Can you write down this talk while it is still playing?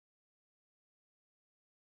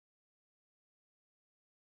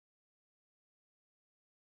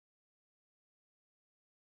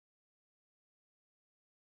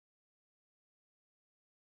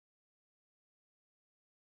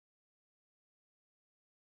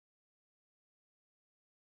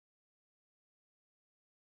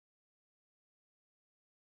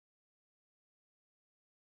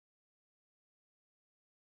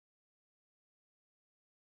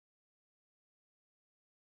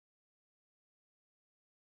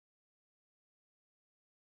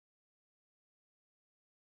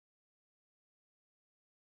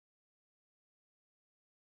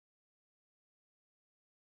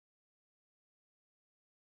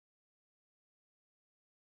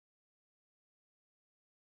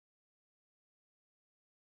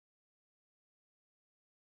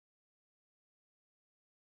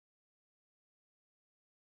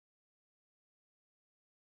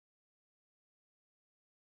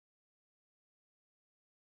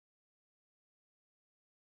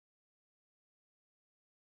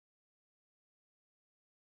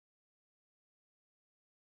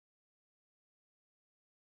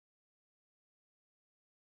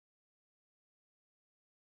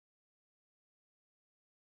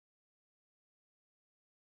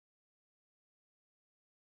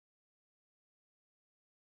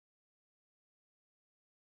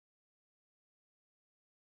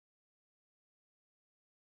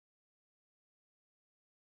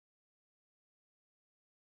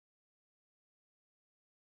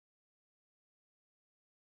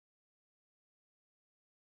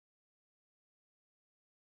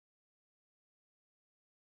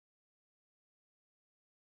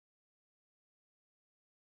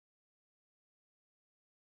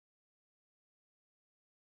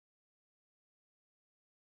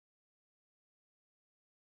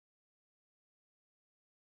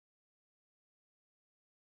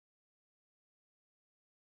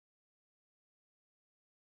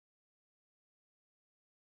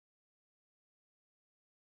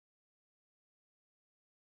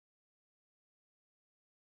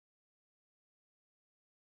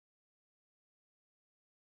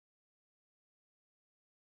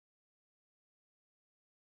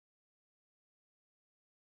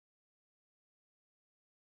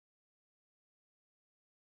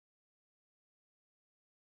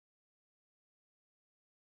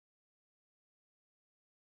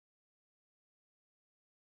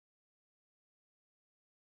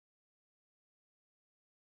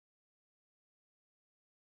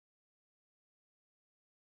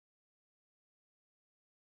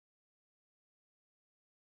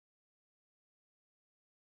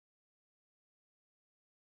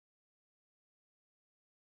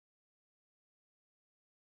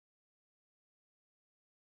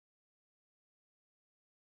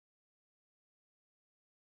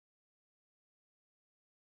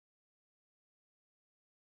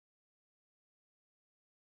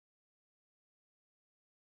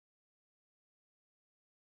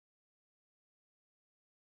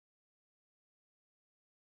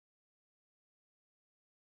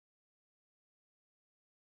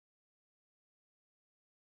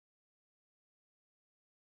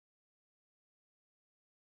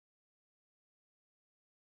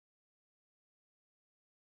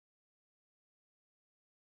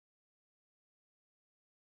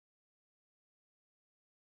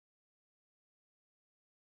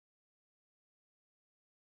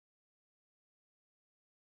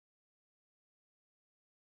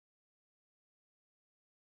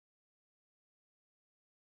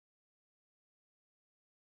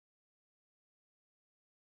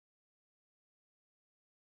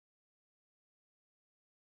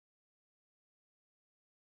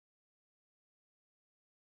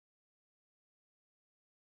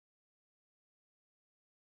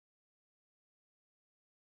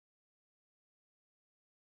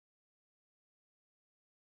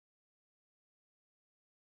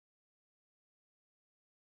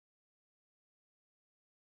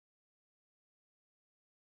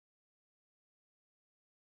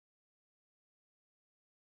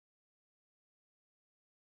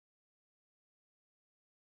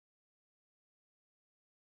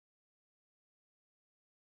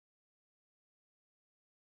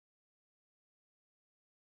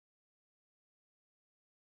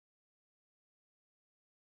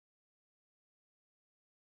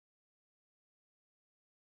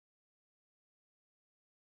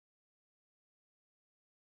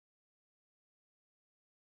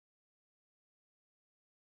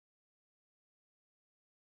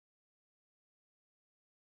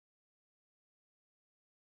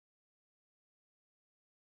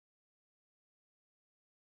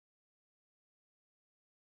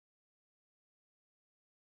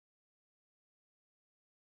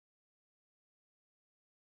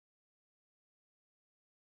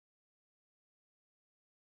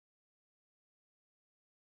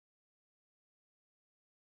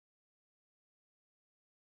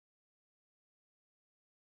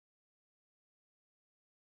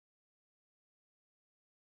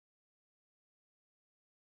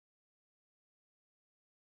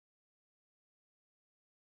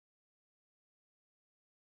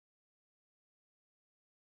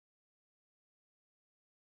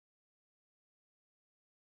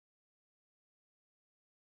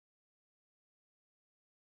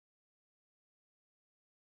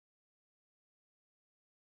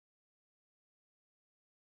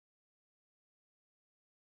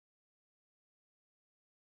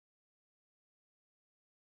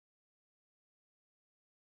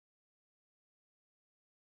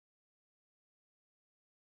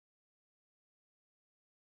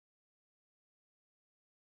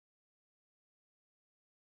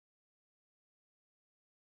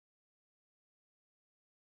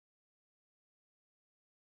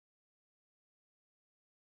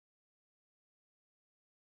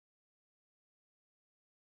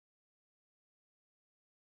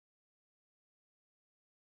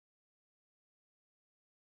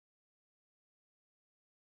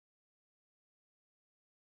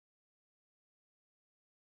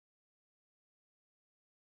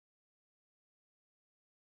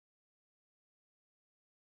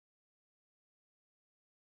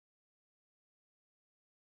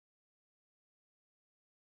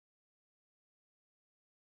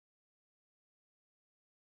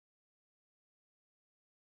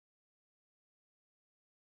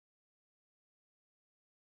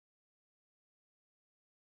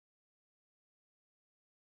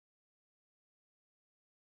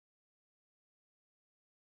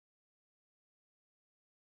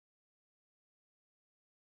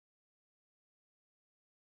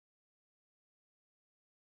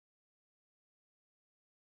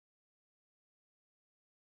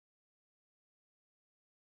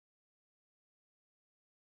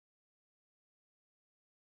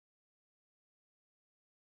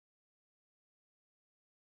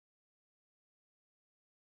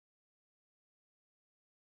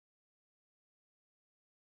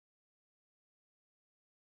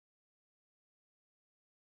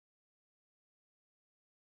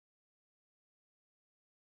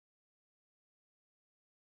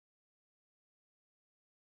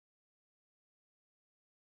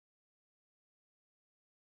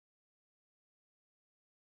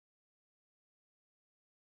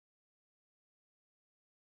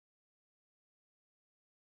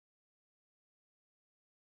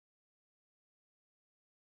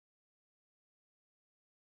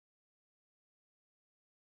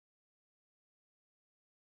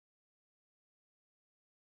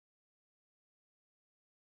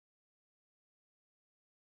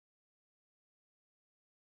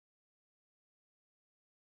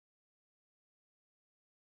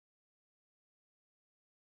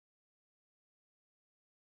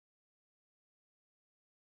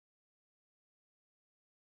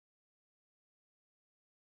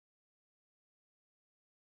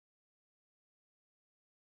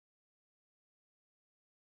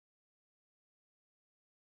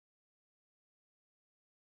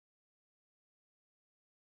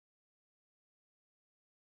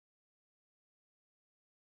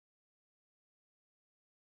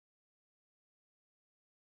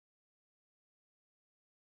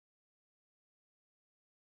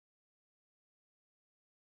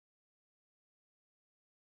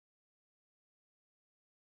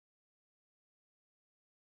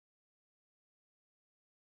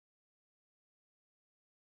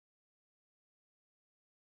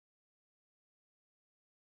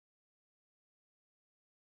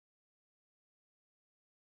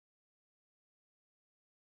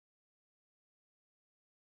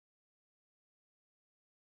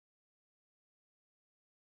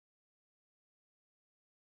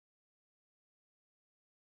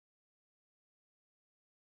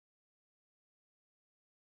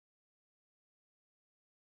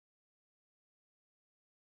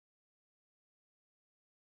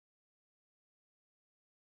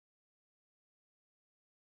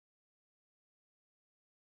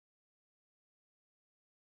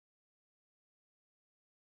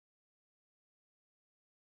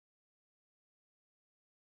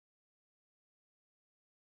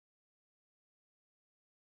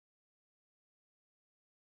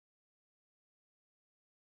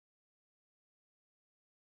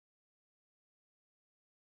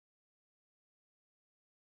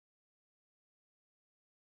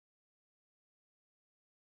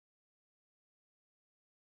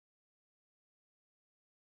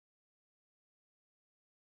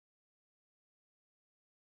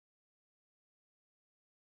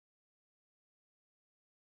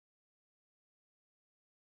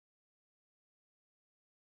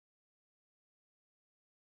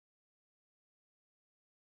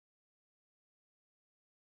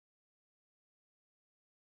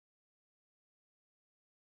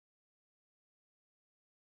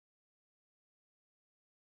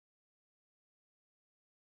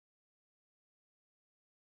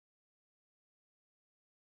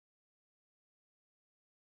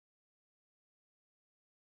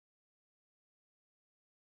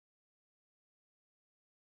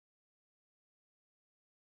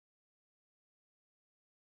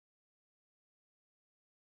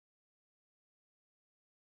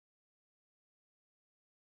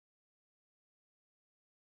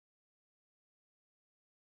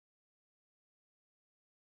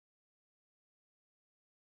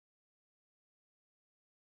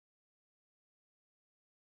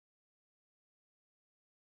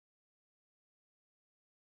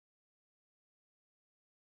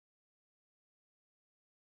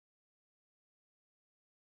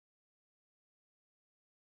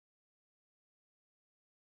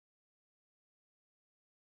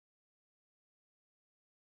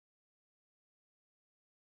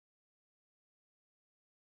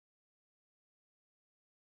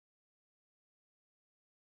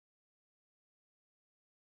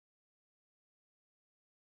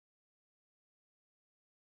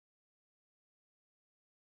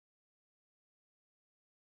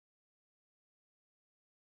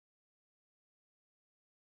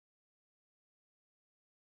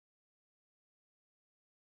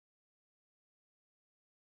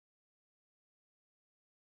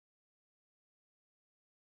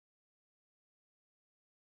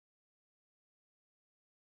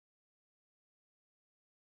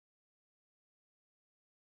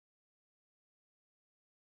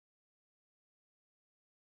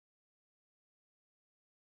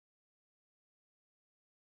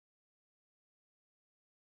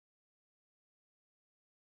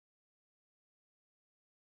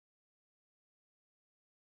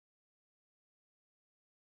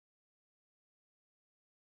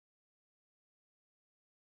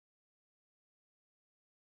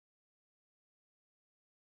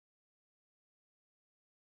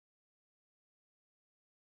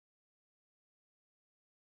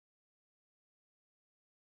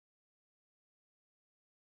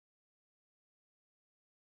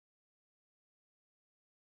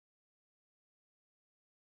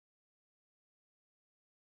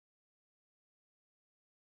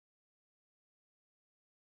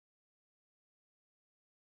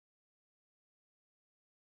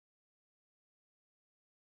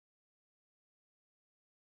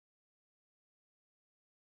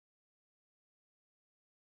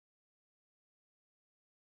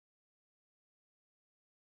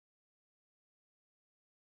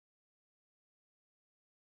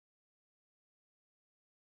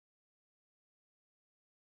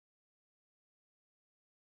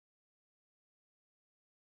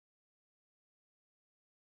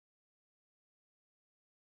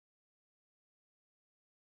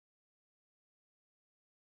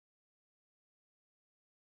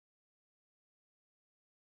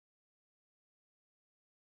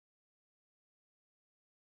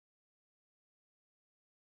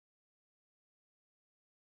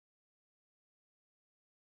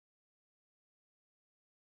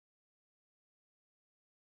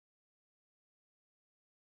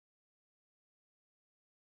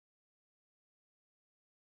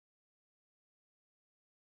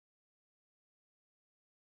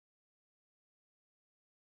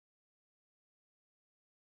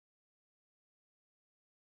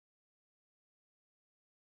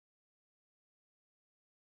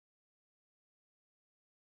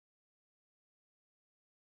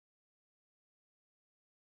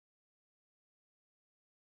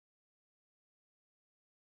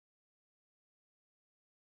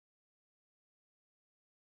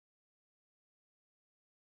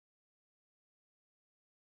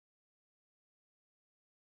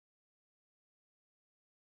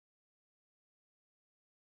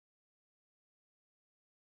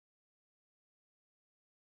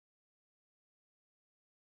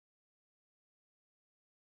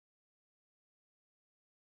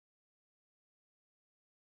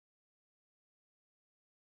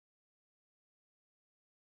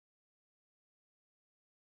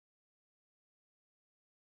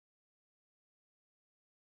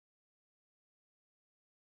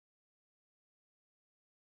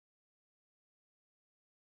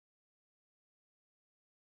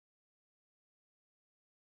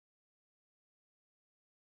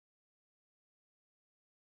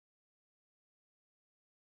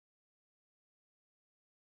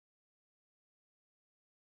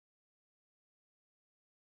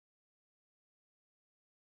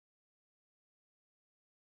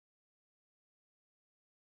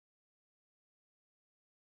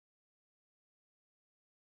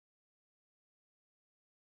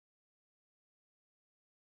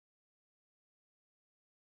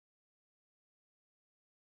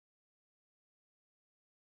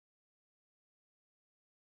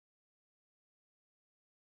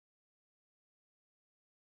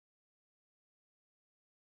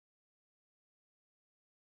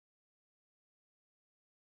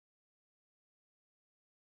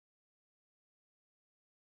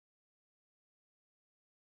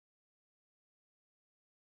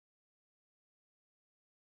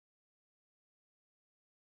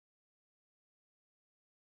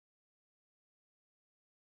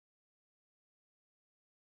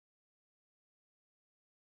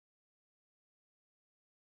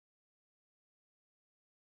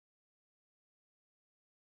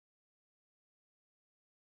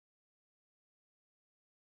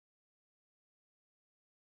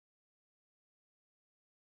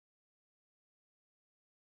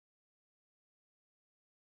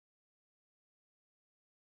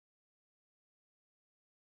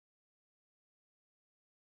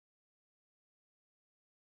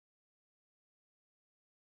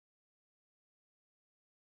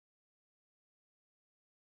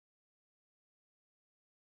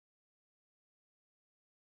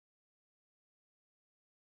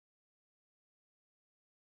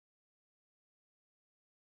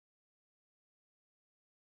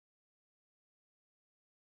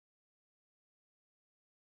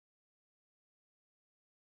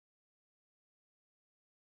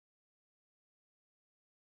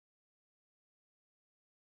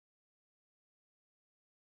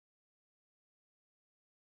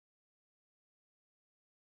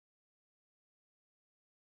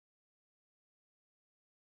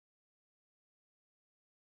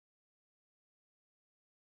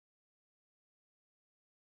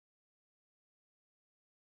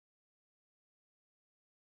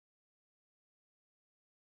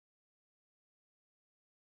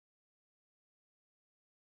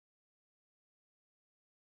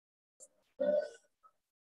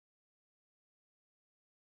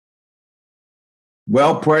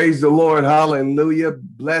Well, praise the Lord. Hallelujah.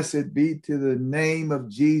 Blessed be to the name of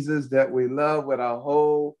Jesus that we love with our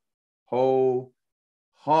whole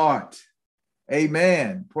heart.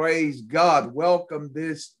 Amen. Praise God. Welcome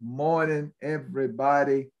this morning,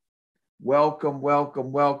 everybody.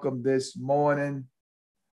 Welcome this morning.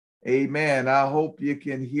 Amen. I hope you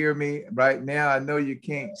can hear me right now. I know you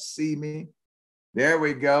can't see me. There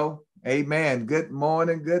we go. Amen. Good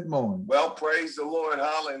morning. Well, praise the Lord.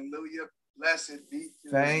 Hallelujah. Blessed be to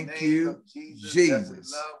the name of Jesus. That we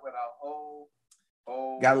love with our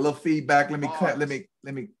whole. Got a little feedback. Let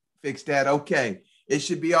me fix that. Okay. It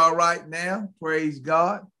should be all right now. Praise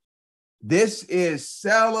God. This is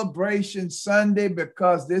Celebration Sunday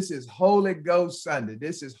because this is Holy Ghost Sunday.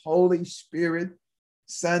 This is Holy Spirit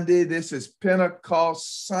Sunday. This is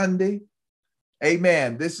Pentecost Sunday.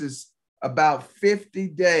 Amen. This is about 50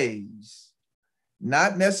 days,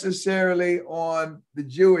 not necessarily on the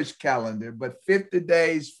Jewish calendar, but 50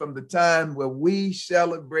 days from the time where we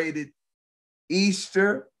celebrated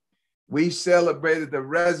Easter. We celebrated the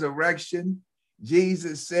resurrection.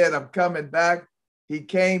 Jesus said, I'm coming back. He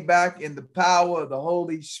came back in the power of the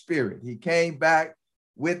Holy Spirit. He came back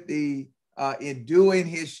with in doing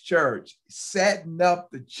his church, setting up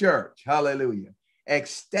the church, hallelujah,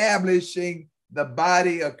 establishing the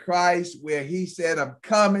body of Christ where he said, I'm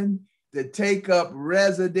coming to take up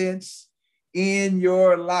residence in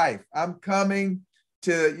your life. I'm coming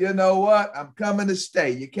to, you know what? I'm coming to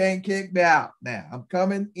stay. You can't kick me out now. I'm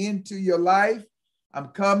coming into your life. I'm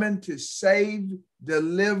coming to save,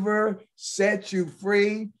 deliver, set you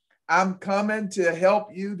free. I'm coming to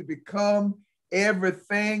help you to become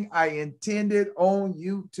everything I intended on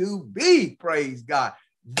you to be. Praise God.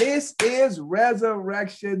 This is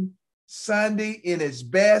Resurrection Sunday in its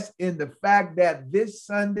best, in the fact that this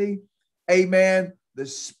Sunday, amen, the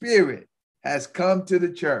Spirit has come to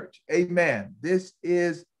the church. Amen. This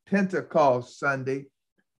is Pentecost Sunday.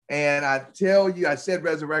 And I tell you, I said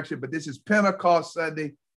resurrection, but this is Pentecost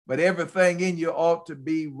Sunday, but everything in you ought to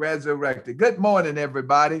be resurrected. Good morning,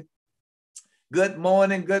 everybody. Good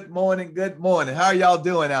morning. How are y'all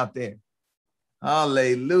doing out there?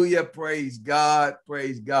 Hallelujah. Praise God.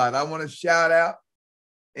 I want to shout out,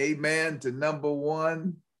 amen, to number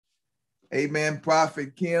one. Amen.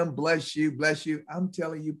 Prophet Kim, bless you. I'm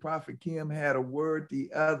telling you, Prophet Kim had a word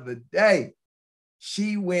the other day.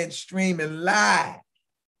 She went streaming live.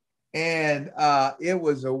 And it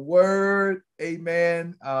was a word,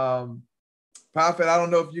 amen. Prophet, I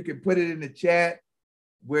don't know if you can put it in the chat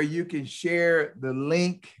where you can share the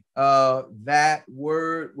link of that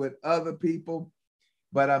word with other people.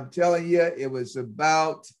 But I'm telling you, it was a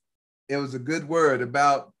good word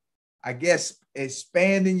about, I guess,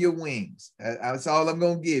 expanding your wings. That's all I'm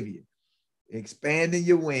going to give you. Expanding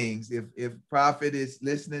your wings. If Prophet is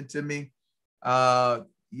listening to me,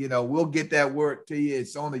 we'll get that word to you.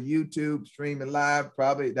 It's on the YouTube streaming live.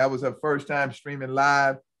 Probably that was her first time streaming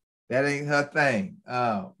live. That ain't her thing.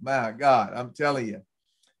 Oh my God, I'm telling you.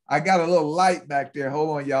 I got a little light back there. Hold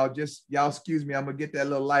on, y'all. Y'all excuse me. I'm gonna get that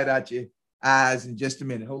little light out your eyes in just a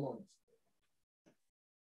minute. Hold on.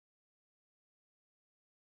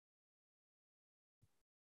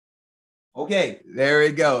 Okay, there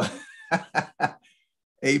we go.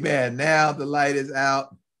 Amen. Now the light is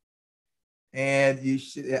out. And you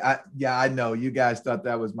should, I know you guys thought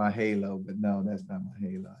that was my halo, but no, that's not my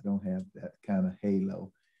halo. I don't have that kind of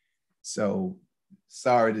halo. So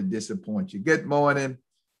sorry to disappoint you. Good morning,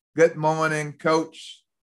 Coach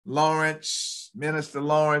Lawrence, Minister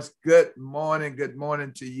Lawrence. Good morning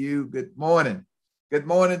to you. Good morning,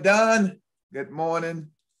 Don. Good morning,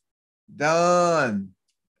 Don.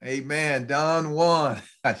 Amen. Don won.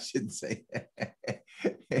 I shouldn't say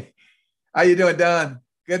that. How you doing, Don?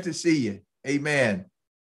 Good to see you. Amen.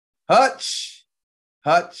 Hutch,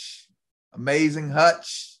 amazing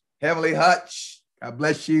Hutch, Heavenly Hutch. God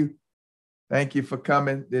bless you. Thank you for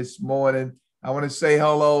coming this morning. I want to say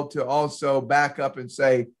hello to also back up and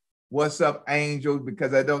say, what's up, Angel,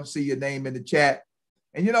 because I don't see your name in the chat.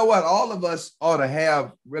 And you know what? All of us ought to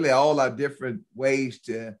have really all our different ways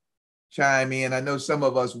to chime in. I know some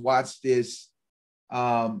of us watch this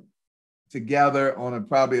together on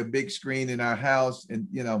probably a big screen in our house, and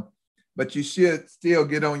but you should still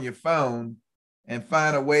get on your phone and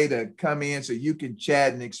find a way to come in so you can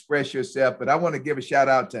chat and express yourself. But I want to give a shout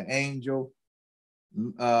out to Angel,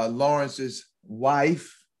 Lawrence's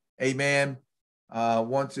wife. Amen.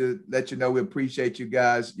 Want to let you know we appreciate you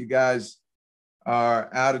guys. You guys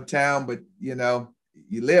are out of town, but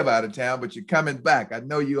you live out of town, but you're coming back. I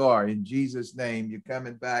know you are. In Jesus' name, you're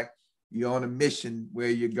coming back. You're on a mission where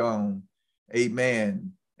you're going.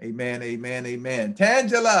 Amen. Amen. Amen. Amen.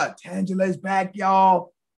 Tangela is back,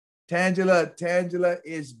 y'all. Tangela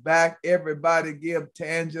is back. Everybody give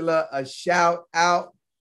Tangela a shout out.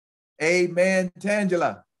 Amen.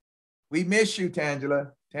 Tangela, we miss you,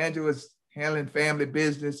 Tangela. Tangela was handling family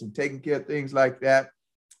business and taking care of things like that.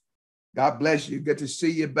 God bless you. Good to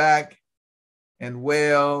see you back and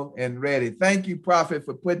well and ready. Thank you, Prophet,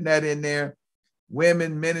 for putting that in there.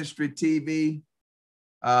 Women Ministry TV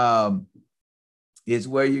is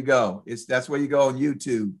where you go. That's where you go on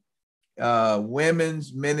YouTube.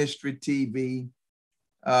 Women's Ministry TV.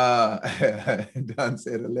 Don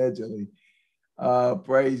said allegedly.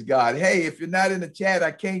 Praise God. Hey, if you're not in the chat,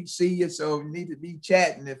 I can't see you, so you need to be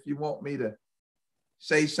chatting if you want me to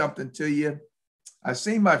say something to you. I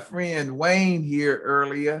see my friend Wayne here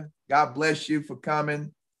earlier. God bless you for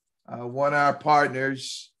coming. One of our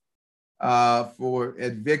partners at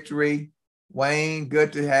Victory. Wayne,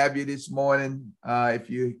 good to have you this morning. If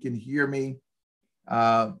you can hear me,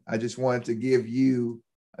 I just wanted to give you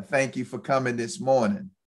a thank you for coming this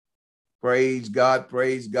morning. Praise God,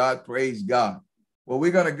 praise God, praise God. Well,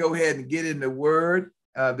 we're going to go ahead and get in the word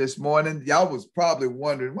this morning. Y'all was probably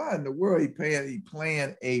wondering why in the world he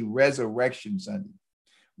planned a resurrection Sunday,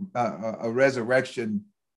 a resurrection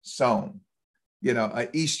song, an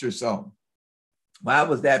Easter song. Why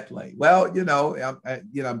was that played? Well,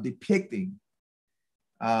 I'm depicting.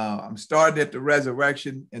 I'm starting at the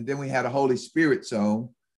resurrection, and then we had a Holy Spirit song,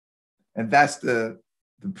 and that's the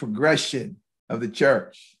progression of the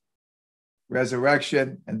church.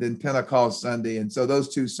 Resurrection and then Pentecost Sunday. And so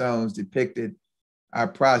those two songs depicted our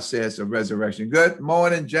process of resurrection. Good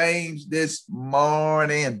morning, James, this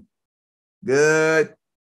morning. Good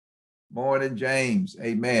morning, James.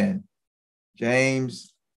 Amen.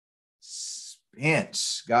 James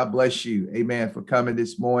Spence, God bless you. Amen, for coming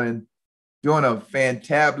this morning. Doing a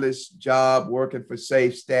fantabulous job working for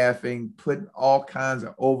Safe Staffing, putting all kinds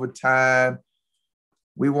of overtime.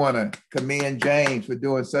 We want to commend James for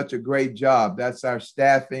doing such a great job. That's our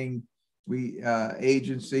staffing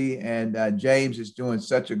agency, and James is doing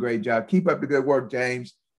such a great job. Keep up the good work,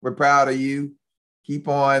 James. We're proud of you. Keep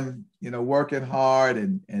on, working hard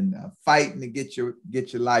and fighting to get your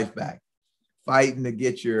life back, fighting to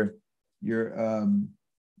get your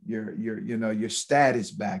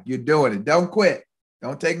status back. You're doing it. Don't quit.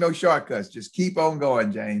 Don't take no shortcuts. Just keep on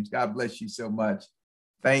going, James. God bless you so much.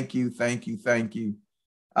 Thank you. Thank you. Thank you.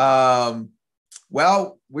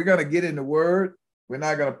 Well, we're going to get in the word. We're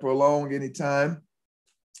not going to prolong any time.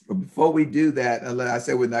 But before we do that, I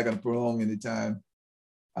said we're not going to prolong any time.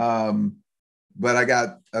 But I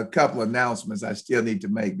got a couple of announcements I still need to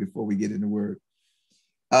make before we get in the word.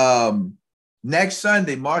 Next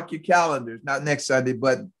Sunday, mark your calendars, not next Sunday,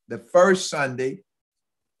 but the first Sunday,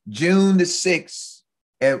 June the 6th.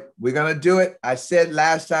 And we're going to do it. I said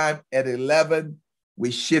last time at 11,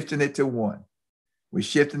 we're shifting it to 1. We're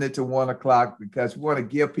shifting it to 1 o'clock because we want to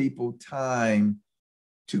give people time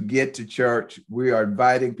to get to church. We are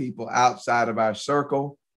inviting people outside of our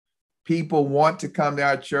circle. People want to come to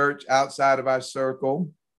our church outside of our circle,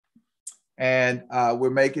 and we're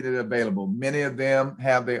making it available. Many of them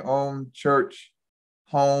have their own church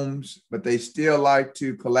homes, but they still like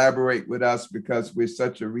to collaborate with us because we're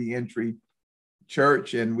such a reentry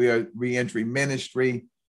church and we are reentry ministry.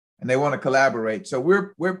 And they want to collaborate. So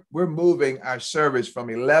we're moving our service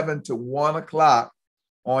from 11 to 1 o'clock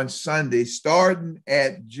on Sunday, starting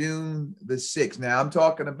at June the 6th. Now I'm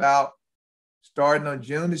talking about starting on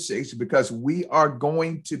June the 6th because we are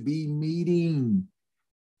going to be meeting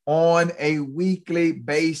on a weekly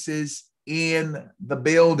basis in the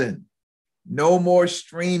building. No more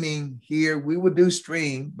streaming here. We will do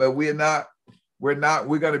stream, but we're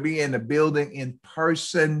going to be in the building in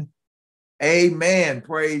person. Amen.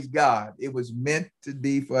 Praise God. It was meant to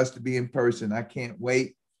be for us to be in person. I can't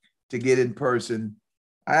wait to get in person.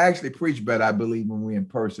 I actually preach better, I believe, when we're in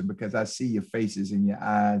person because I see your faces and your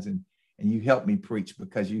eyes and you help me preach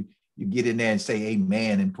because you get in there and say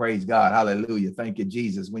amen and praise God. Hallelujah. Thank you,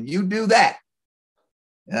 Jesus. When you do that,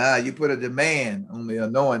 you put a demand on the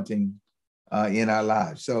anointing in our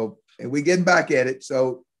lives. So and we're getting back at it.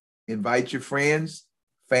 So invite your friends,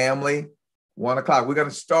 family. 1 o'clock. We're going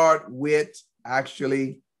to start with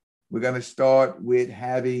having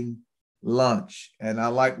lunch. And I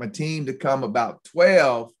like my team to come about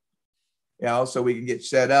 12, so we can get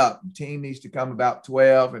set up. The team needs to come about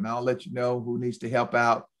 12, and I'll let you know who needs to help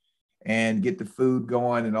out and get the food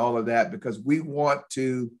going and all of that, because we're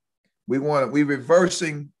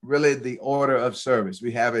reversing really the order of service.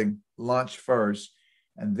 We're having lunch first.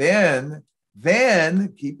 And then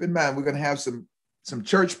keep in mind, we're going to have some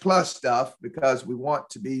church plus stuff because we want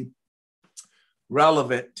to be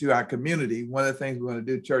relevant to our community, one of the things we're going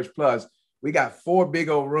to do, Church Plus, we got 4 big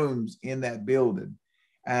old rooms in that building.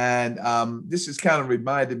 And this is kind of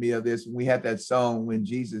reminded me of this. When we had that song,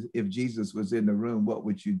 if Jesus was in the room, what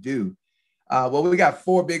would you do? Well, we got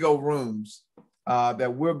 4 big old rooms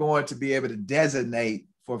that we're going to be able to designate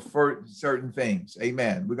for certain things.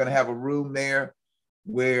 Amen. We're going to have a room there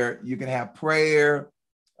where you can have prayer.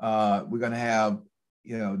 We're going to have,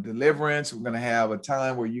 deliverance. We're going to have a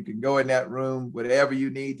time where you can go in that room, whatever you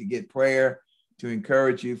need to get prayer, to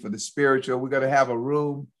encourage you for the spiritual. We're going to have a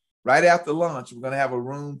room right after lunch. We're going to have a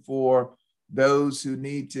room for those who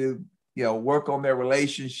need to, work on their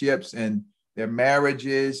relationships and their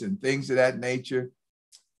marriages and things of that nature.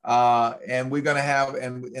 And we're going to have,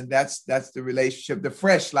 and that's the relationship, the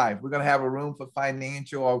fresh life. We're going to have a room for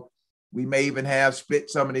financial, or we may even have split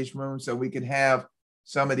some of these rooms so we can have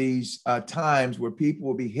some of these times where people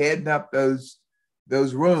will be heading up those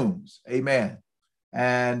rooms. Amen.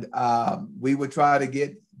 And we would try to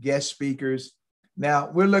get guest speakers. Now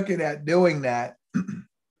we're looking at doing that,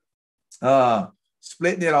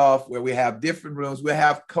 splitting it off where we have different rooms. We'll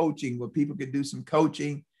have coaching where people can do some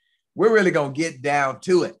coaching. We're really going to get down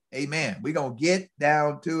to it. Amen. We're going to get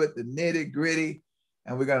down to it, the nitty gritty.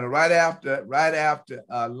 And we're going to, right after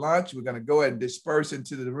lunch, we're going to go ahead and disperse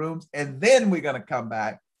into the rooms. And then we're going to come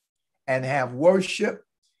back and have worship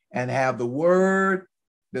and have the word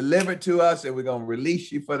delivered to us. And we're going to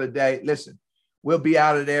release you for the day. Listen, we'll be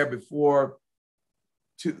out of there before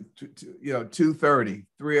 2:30,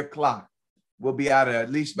 3 o'clock. We'll be out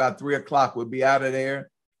at least about 3 o'clock. We'll be out of there.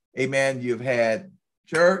 Amen. You've had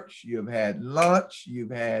church, you've had lunch,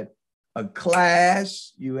 you've had a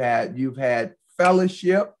class, you've had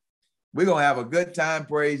fellowship. We're going to have a good time.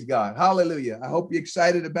 Praise God. Hallelujah. I hope you're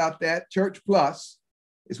excited about that. Church Plus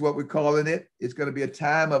is what we're calling it. It's going to be a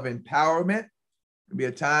time of empowerment. It'll be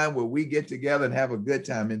a time where we get together and have a good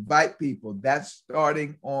time. Invite people. That's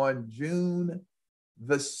starting on June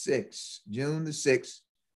the 6th,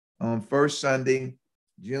 on first Sunday,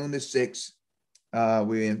 June the 6th.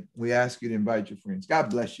 We ask you to invite your friends. God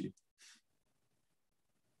bless you.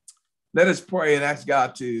 Let us pray and ask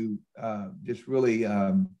God to just really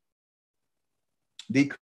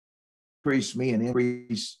decrease me and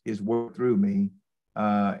increase his word through me,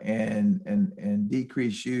 and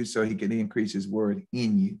decrease you so he can increase his word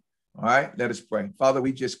in you. All right, let us pray. Father,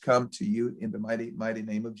 we just come to you in the mighty, mighty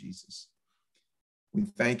name of Jesus. We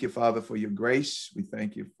thank you, Father, for your grace. We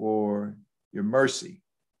thank you for your mercy.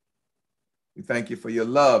 We thank you for your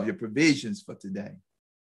love, your provisions for today.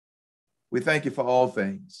 We thank you for all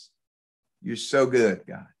things. You're so good,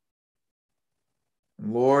 God.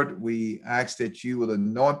 And Lord, we ask that you will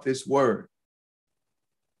anoint this word,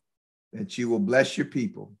 that you will bless your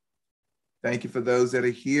people. Thank you for those that are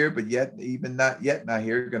here, but yet even not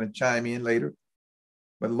here, going to chime in later.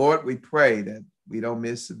 But Lord, we pray that we don't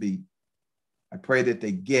miss a beat. I pray that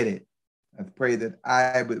they get it. I pray that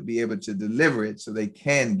I would be able to deliver it so they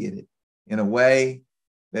can get it in a way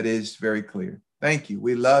that is very clear. Thank you.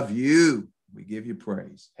 We love you. We give you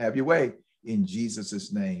praise. Have your way in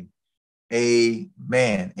Jesus' name.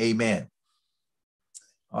 Amen. Amen.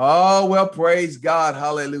 Oh, well, praise God.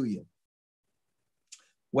 Hallelujah.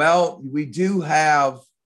 Well, we do have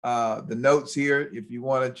the notes here if you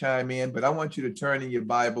want to chime in, but I want you to turn in your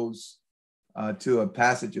Bibles to a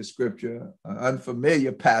passage of scripture, an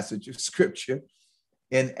unfamiliar passage of scripture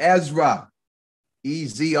in Ezra,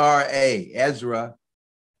 Ezra, Ezra,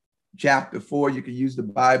 chapter 4. You can use the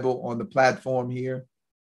Bible on the platform here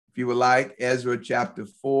if you would like. Ezra chapter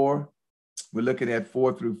 4. We're looking at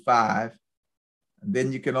 4 through 5. And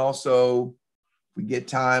then you can also, if we get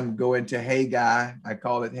time, go into Haggai. I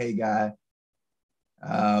call it Haggai.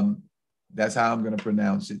 That's how I'm going to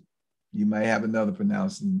pronounce it. You may have another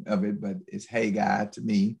pronouncing of it, but it's Haggai to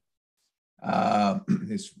me.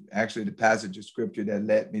 It's actually the passage of scripture that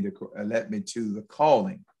led me to the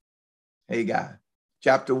calling. Haggai,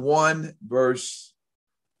 chapter 1, verse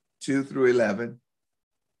 2 through 11.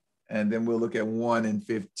 And then we'll look at 1 and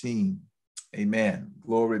 15. Amen.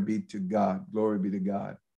 Glory be to God. Glory be to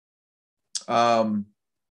God.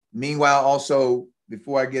 Meanwhile, also,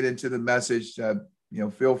 before I get into the message,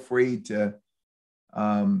 feel free to,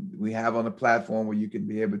 we have on the platform where you can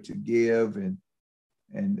be able to give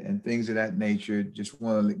and things of that nature. Just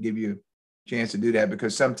want to give you a chance to do that,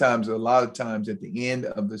 because sometimes, a lot of times at the end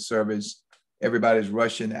of the service, everybody's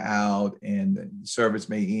rushing out and the service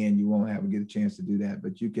may end. You won't get a chance to do that,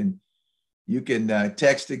 but you can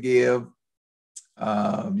text to give.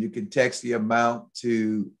 You can text the amount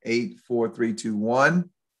to 84321,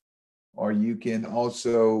 or you can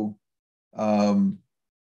also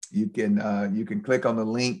you can click on the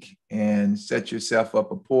link and set yourself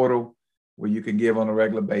up a portal where you can give on a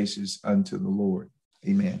regular basis unto the Lord.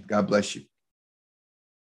 Amen. God bless you.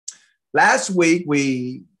 Last week,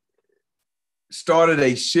 we started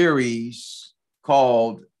a series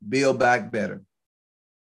called Build Back Better.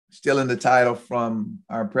 Still in the title from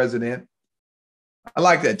our president. I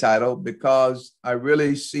like that title because I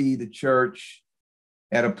really see the church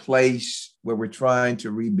at a place where we're trying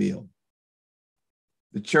to rebuild.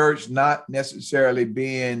 The church not necessarily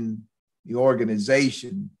being the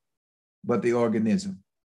organization, but the organism.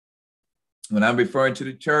 When I'm referring to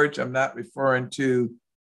the church, I'm not referring to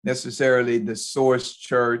necessarily the Source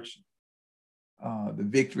Church, the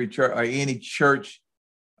Victory Church, or any church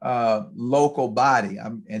local body.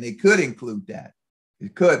 And it could include that.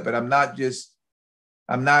 It could, but I'm not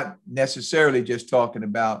necessarily just talking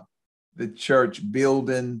about the church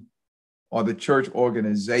building or the church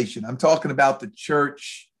organization. I'm talking about the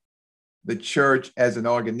church as an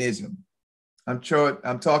organism. I'm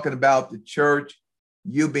talking about the church,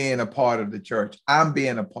 you being a part of the church. I'm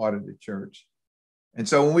being a part of the church. And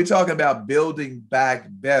so when we're talking about building back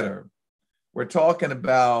better, we're talking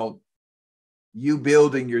about you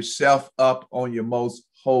building yourself up on your most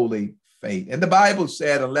holy faith. And the Bible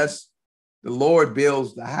said, unless the Lord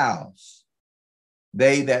builds the house,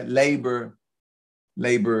 they that labors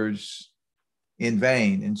in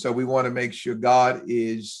vain. And so we want to make sure God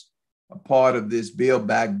is a part of this build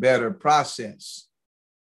back better process.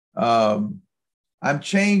 I'm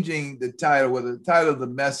changing the title. Well, the title of the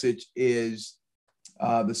message is,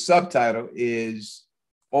 the subtitle is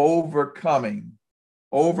Overcoming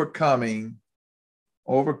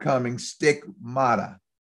Stigmata.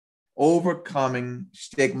 Overcoming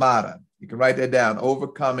Stigmata. You can write that down.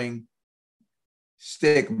 Overcoming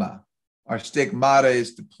Stigma. Or stigmata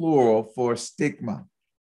is the plural for stigma.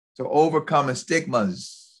 So overcoming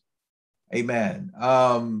stigmas. Amen.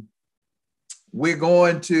 We're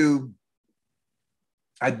going to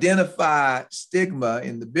identify stigma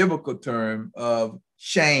in the biblical term of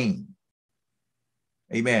shame.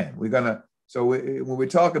 Amen. When we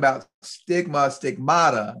talk about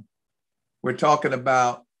stigmata, we're talking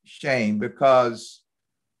about shame, because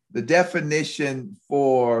the definition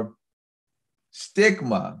for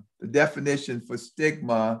stigma,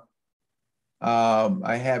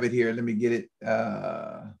 I have it here. Let me get it.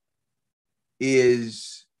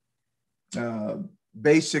 Is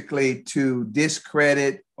basically to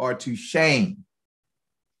discredit or to shame.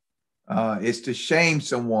 It's to shame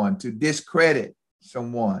someone, to discredit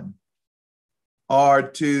someone, or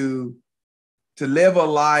to live a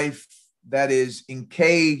life that is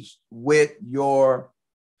engaged with your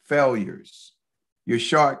failures, your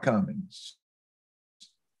shortcomings.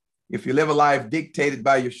 If you live a life dictated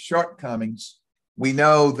by your shortcomings, we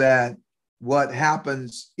know that what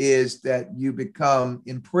happens is that you become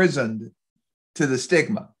imprisoned to the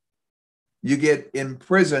stigma. You get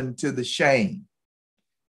imprisoned to the shame.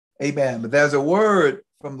 Amen. But there's a word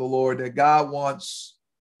from the Lord that God wants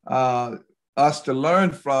us to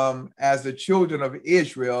learn from as the children of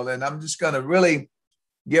Israel. And I'm just going to really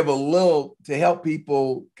give a little to help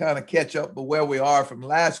people kind of catch up with where we are from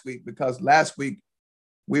last week, because last week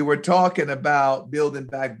we were talking about building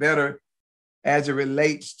back better as it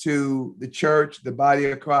relates to the church, the body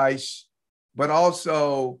of Christ, but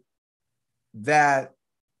also that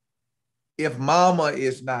if mama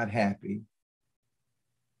is not happy,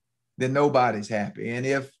 then nobody's happy. And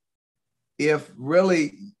if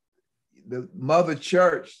really the mother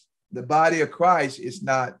church, the body of Christ is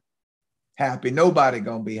not happy, nobody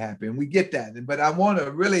gonna be happy. And we get that. But I want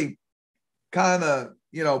to really kind of,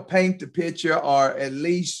 paint the picture, or at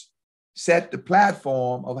least set the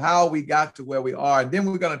platform of how we got to where we are. And then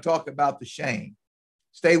we're going to talk about the shame.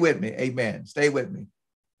 Stay with me. Amen. Stay with me.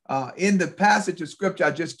 In the passage of scripture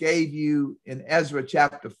I just gave you in Ezra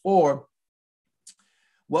chapter 4,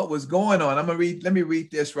 what was going on? Let me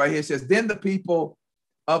read this right here. It says, then the people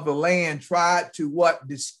of the land tried to what?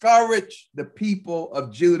 Discourage the people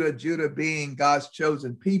of Judah, Judah being God's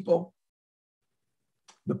chosen people.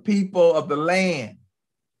 The people of the land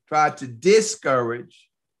tried to discourage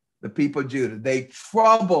the people of Judah. They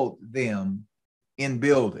troubled them in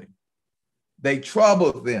building. They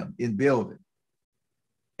troubled them in building.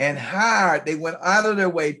 And they went out of their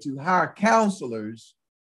way to hire counselors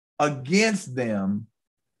against them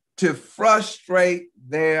to frustrate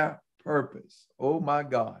their purpose. Oh my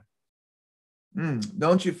God.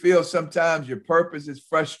 Don't you feel sometimes your purpose is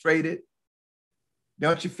frustrated?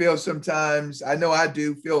 Don't you feel sometimes, I know I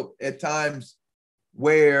do feel at times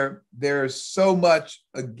where there's so much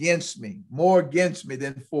against me, more against me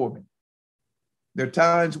than for me. There are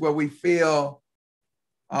times where we feel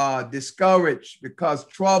discouraged because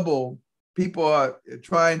trouble, people are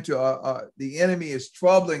trying to, the enemy is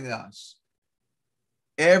troubling us.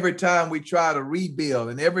 Every time we try to rebuild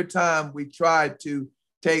and every time we try to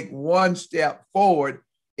take one step forward,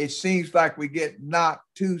 it seems like we get knocked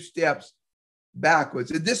 2 steps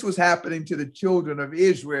backwards. And this was happening to the children of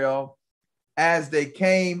Israel as they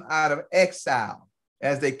came out of exile,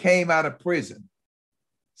 as they came out of prison,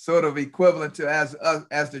 sort of equivalent to as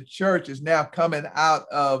the church is now coming out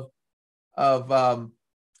of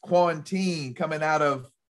quarantine, coming out of,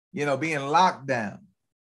 being locked down.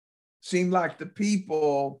 Seemed like the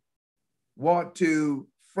people want to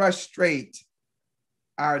frustrate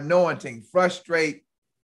our anointing, frustrate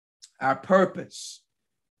our purpose.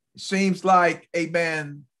 It seems like,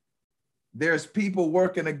 amen, there's people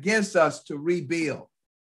working against us to rebuild.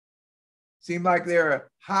 Seems like there are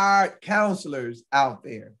hired counselors out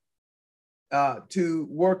there to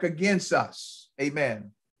work against us.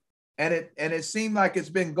 Amen. And it seemed like it's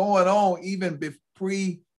been going on even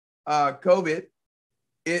pre-COVID.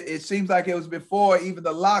 It seems like it was before even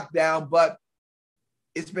the lockdown, but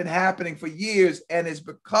it's been happening for years. And it's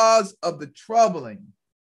because of the troubling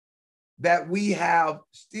that we have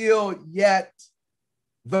still yet,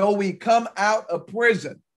 though we come out of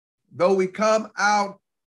prison, though we come out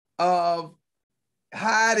of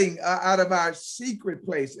hiding, out of our secret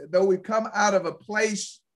place, though we come out of a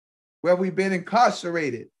place where we've been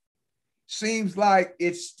incarcerated, seems like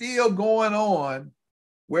it's still going on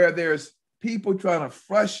where there's people trying to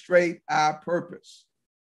frustrate our purpose,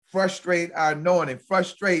 frustrate our anointing,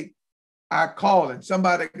 frustrate our calling.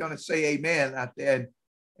 Somebody going to say amen out there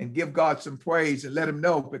and give God some praise and let him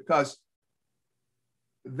know, because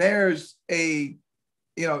there's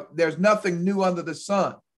there's nothing new under the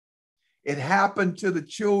sun. It happened to the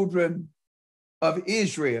children of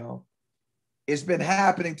Israel. It's been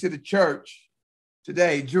happening to the church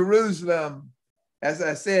today. Jerusalem, as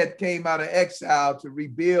I said, came out of exile to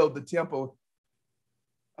rebuild the temple,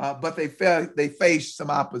 but they faced some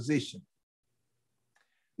opposition.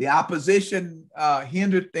 The opposition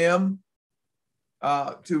hindered them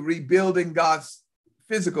to rebuilding God's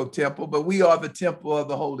physical temple, but we are the temple of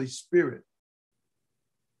the Holy Spirit.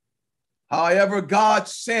 However, God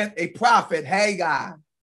sent a prophet, Haggai,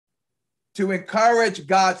 to encourage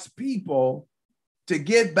God's people to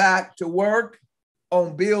get back to work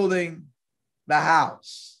on building the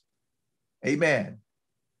house. Amen.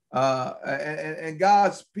 And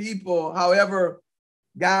God's people, however,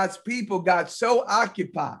 God's people got so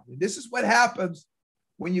occupied. And this is what happens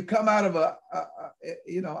when you come out of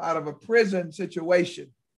out of a prison situation.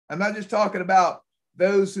 I'm not just talking about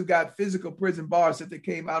those who got physical prison bars that they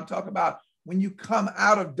came out. I'm talking about when you come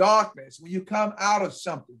out of darkness, when you come out of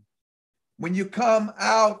something, when you come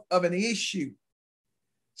out of an issue.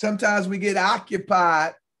 Sometimes we get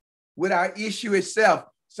occupied with our issue itself.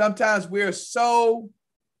 Sometimes we're so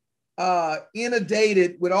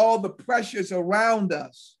inundated with all the pressures around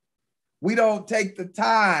us. We don't take the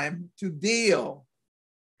time to deal,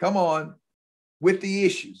 with the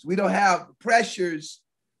issues. We don't have pressures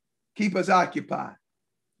keep us occupied.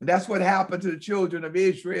 And that's what happened to the children of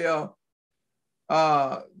Israel.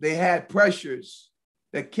 They had pressures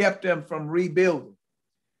that kept them from rebuilding.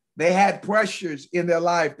 They had pressures in their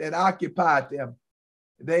life that occupied them.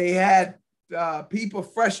 They had people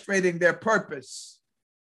frustrating their purpose.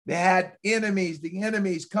 They had enemies, the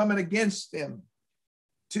enemies coming against them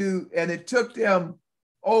and it took them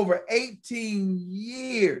over 18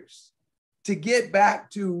 years to get back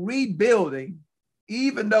to rebuilding,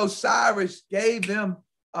 even though Cyrus gave them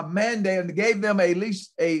a mandate and gave them at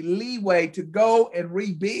least a leeway to go and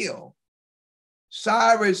rebuild.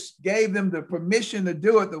 Cyrus gave them the permission to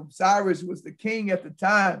do it. Cyrus was the king at the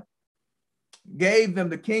time, gave them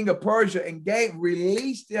the king of Persia and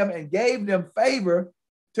released them and gave them favor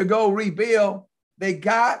to go rebuild. They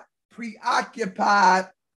got preoccupied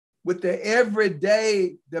with the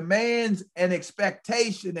everyday demands and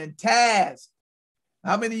expectation and tasks.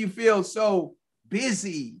 How many of you feel so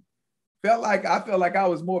busy? I felt like I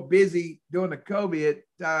was more busy during the COVID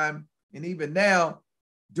time, and even now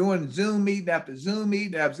doing Zoom meeting after Zoom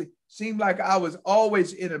meeting. Seemed like I was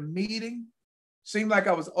always in a meeting, seemed like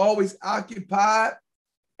I was always occupied,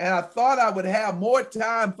 and I thought I would have more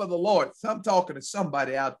time for the Lord. So I'm talking to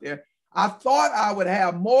somebody out there. I thought I would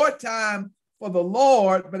have more time for the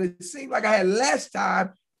Lord, but it seemed like I had less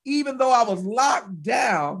time, even though I was locked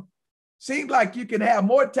down. Seemed like you can have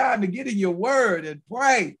more time to get in your word and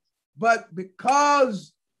pray. But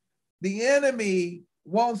because the enemy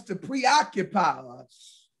wants to preoccupy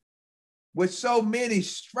us with so many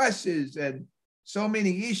stresses and so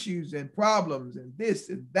many issues and problems and this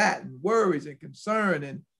and that and worries and concern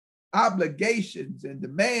and obligations and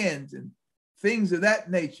demands and things of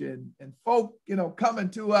that nature. And folk, coming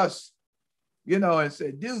to us, and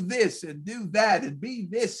say, do this and do that and be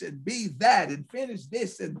this and be that and finish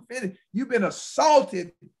this and finish. You've been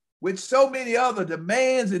assaulted with so many other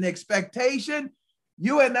demands and expectation.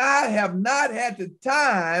 You and I have not had the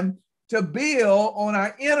time to build on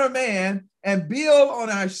our inner man and build on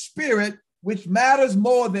our spirit, which matters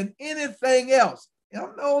more than anything else.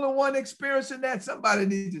 I'm the only one experiencing that. Somebody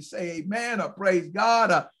needs to say amen or praise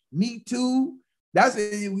God or me too. That's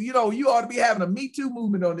it. You ought to be having a me too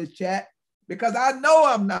movement on this chat, because I know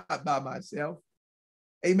I'm not by myself.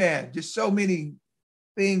 Amen. Just so many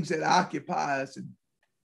things that occupy us. And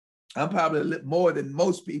I'm probably a little more than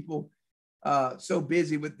most people, so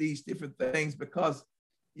busy with these different things because,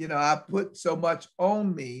 I put so much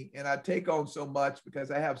on me and I take on so much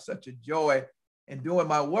because I have such a joy in doing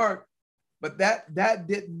my work. But that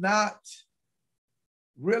did not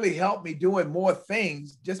really help me doing more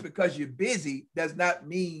things. Just because you're busy does not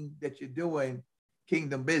mean that you're doing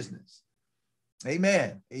kingdom business.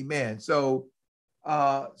 Amen. Amen. So,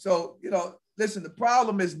 listen, the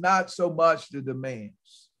problem is not so much the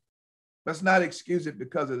demands. Let's not excuse it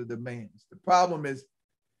because of the demands. The problem is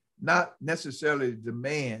not necessarily the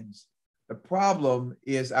demands. The problem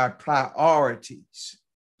is our priorities.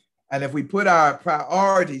 And if we put our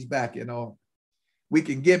priorities back in order, we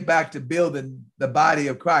can get back to building the body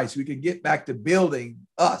of Christ. We can get back to building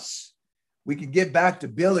us. We can get back to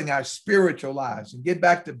building our spiritual lives and get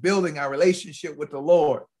back to building our relationship with the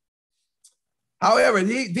Lord. However,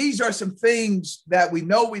 these are some things that we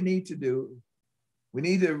know we need to do. We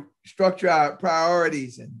need to structure our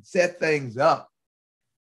priorities and set things up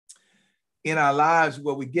in our lives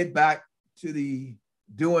where we get back to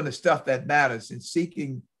doing the stuff that matters and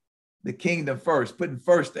seeking the kingdom first, putting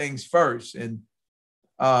first things first, and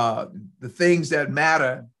the things that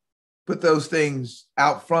matter, put those things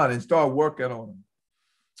out front and start working on them.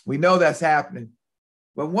 We know that's happening.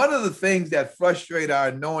 But one of the things that frustrate our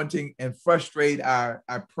anointing and frustrate our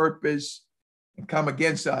purpose and come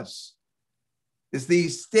against us is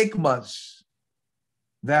these stigmas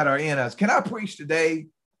that are in us. Can I preach today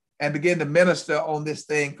and begin to minister on this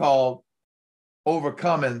thing called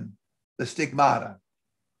overcoming the stigmata?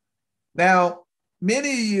 Now,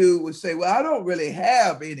 many of you would say, well, I don't really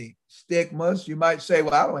have any stigmas. You might say,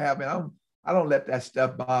 well, I don't have any. I don't let that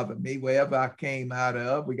stuff bother me. Wherever I came out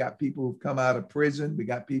of, we got people who've come out of prison. We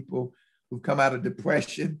got people who've come out of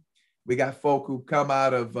depression. We got folk who've come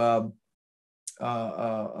out of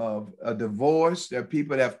a divorce. There are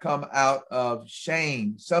people that have come out of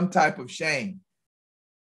shame, some type of shame.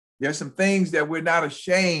 There's some things that we're not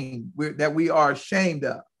ashamed, that we are ashamed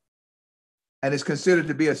of, and it's considered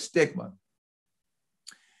to be a stigma.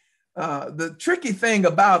 The tricky thing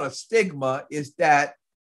about a stigma is that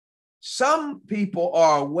some people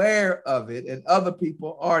are aware of it and other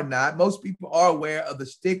people are not. Most people are aware of the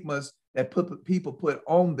stigmas that people put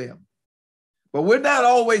on them, but we're not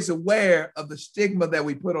always aware of the stigma that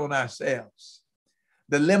we put on ourselves,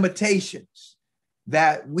 the limitations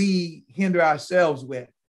that we hinder ourselves with.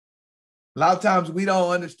 A lot of times we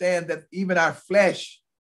don't understand that even our flesh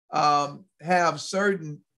have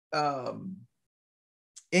certain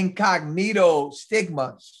incognito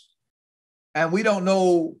stigmas, and we don't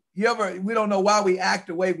know. We don't know why we act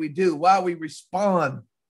the way we do, why we respond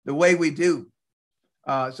the way we do.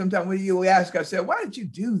 Sometimes we ask ourselves, why did you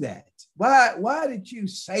do that? Why did you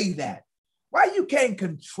say that? Why you can't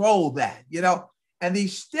control that? And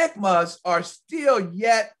these stigmas are still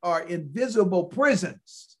yet are invisible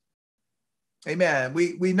prisons. Amen.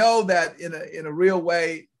 We know that in a real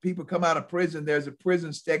way, people come out of prison. There's a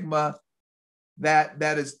prison stigma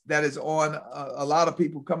that is on a lot of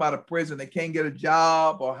people come out of prison. They can't get a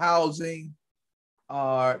job or housing,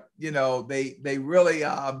 or they really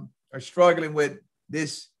are struggling with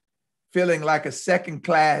this feeling like a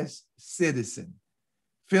second-class citizen,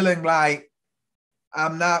 feeling like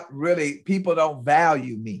I'm not really, people don't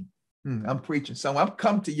value me. I'm preaching somewhere. I'm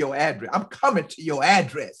coming to your address. I'm coming to your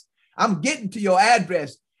address. I'm getting to your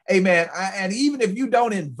address. Amen. And even if you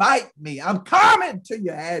don't invite me, I'm coming to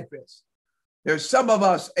your address. There's some of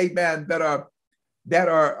us, amen, that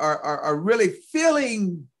are really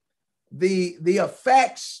feeling the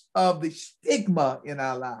effects of the stigma in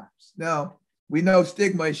our lives. Now, we know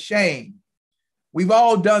stigma is shame. We've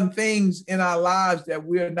all done things in our lives that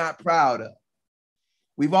we're not proud of.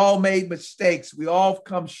 We've all made mistakes. We all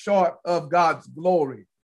come short of God's glory.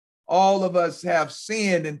 All of us have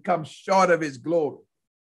sinned and come short of his glory.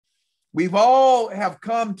 We've all have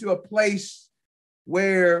come to a place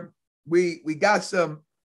where we got some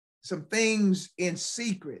things in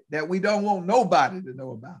secret that we don't want nobody to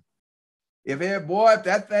know about. If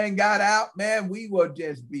that thing got out, man, we would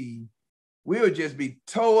just be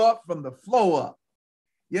toe up from the flow up,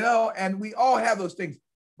 and we all have those things.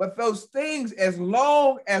 But those things, as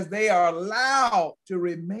long as they are allowed to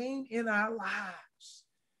remain in our lives,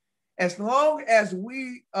 as long as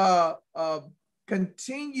we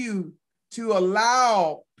continue to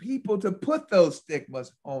allow people to put those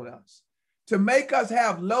stigmas on us, to make us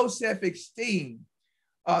have low self-esteem,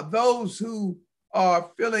 those who are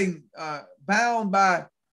feeling bound by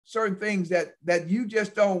certain things that you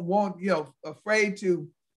just don't want, afraid to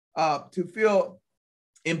feel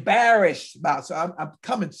embarrassed about. So I'm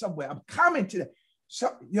coming somewhere. I'm coming to that.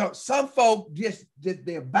 So, some folk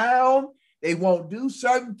they're bound. They won't do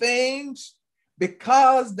certain things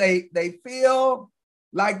because they feel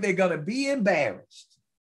like they're going to be embarrassed.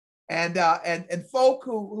 And folk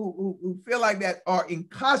who feel like that are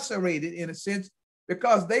incarcerated in a sense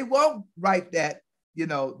because they won't write that,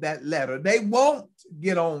 that letter. They won't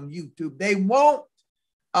get on YouTube. They won't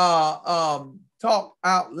talk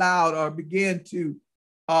out loud or begin to,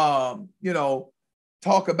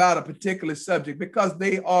 talk about a particular subject because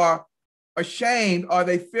they are ashamed or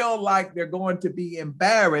they feel like they're going to be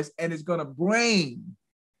embarrassed and it's going to bring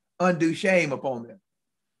undue shame upon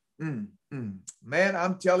them. Man,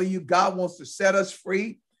 I'm telling you, God wants to set us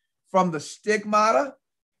free from the stigmata.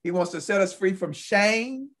 He wants to set us free from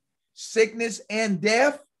shame, sickness, and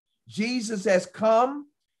death. Jesus has come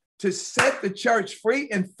to set the church free.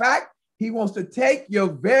 In fact, he wants to take your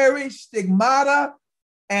very stigmata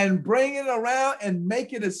and bring it around and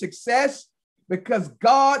make it a success because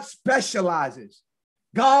God specializes.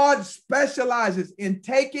 God specializes in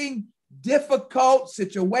taking difficult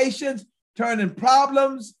situations, turning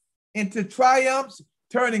problems into triumphs,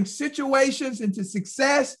 turning situations into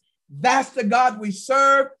success. That's the God we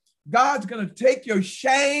serve. God's going to take your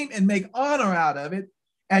shame and make honor out of it.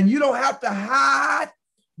 And you don't have to hide.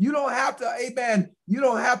 You don't have to, amen, you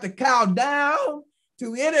don't have to cow down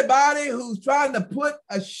to anybody who's trying to put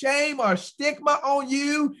a shame or stigma on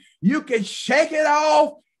you. You can shake it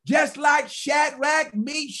off just like Shadrach,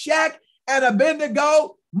 Meshach, and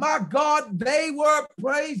Abednego. My God,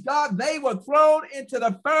 praise God, they were thrown into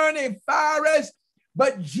the burning fires,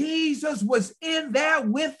 but Jesus was in there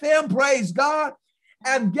with them, praise God.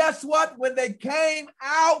 And guess what? When they came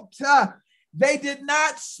out, they did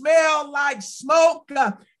not smell like smoke.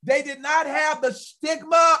 They did not have the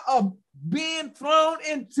stigma of being thrown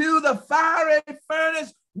into the fiery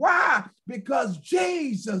furnace. Why? Because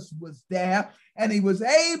Jesus was there and he was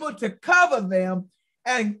able to cover them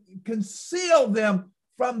and conceal them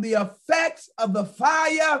from the effects of the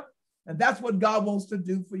fire. And that's what God wants to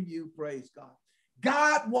do for you, praise God.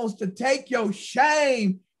 God wants to take your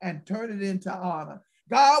shame and turn it into honor.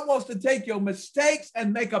 God wants to take your mistakes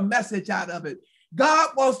and make a message out of it. God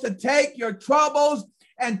wants to take your troubles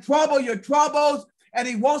and trouble your troubles, and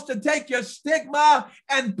he wants to take your stigma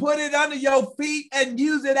and put it under your feet and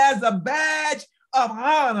use it as a badge of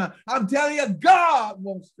honor. I'm telling you, God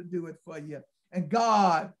wants to do it for you. And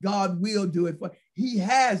God will do it for you. He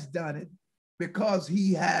has done it because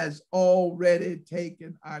he has already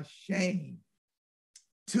taken our shame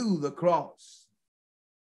to the cross.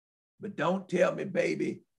 But don't tell me,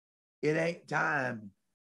 baby, it ain't time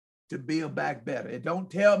to build back better. And don't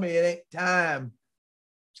tell me it ain't time,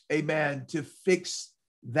 amen, to fix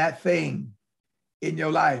that thing in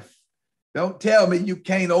your life. Don't tell me you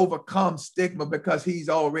can't overcome stigma because he's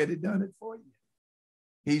already done it for you.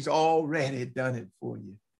 He's already done it for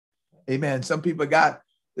you. Amen. Some people got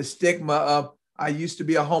the stigma of, I used to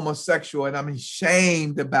be a homosexual and I'm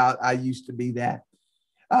ashamed about I used to be that.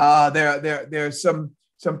 There are some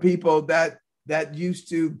people that used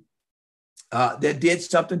to, that did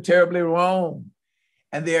something terribly wrong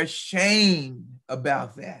and they're ashamed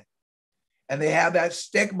about that. And they have that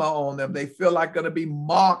stigma on them. They feel like going to be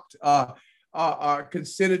mocked, are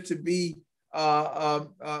considered to be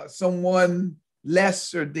someone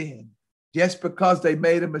lesser than just because they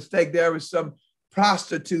made a mistake. There are some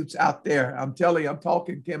prostitutes out there. I'm telling you, I'm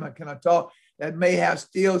talking, can I talk? That may have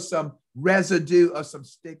still some residue of some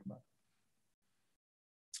stigma.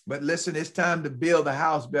 But listen, it's time to build the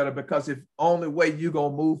house better because it's the only way you're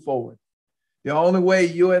going to move forward. The only way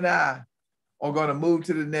you and I are going to move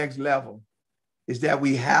to the next level is that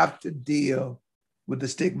we have to deal with the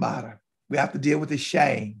stigmata. We have to deal with the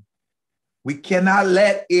shame. We cannot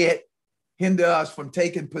let it hinder us from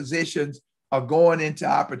taking positions or going into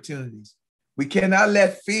opportunities. We cannot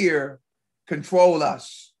let fear control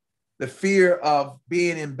us. The fear of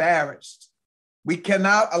being embarrassed, We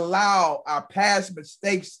cannot allow our past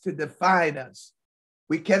mistakes to define us.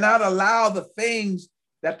 We cannot allow the things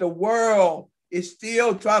that the world is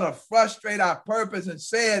still trying to frustrate our purpose and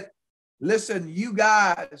said, listen, you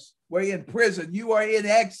guys were in prison. You are in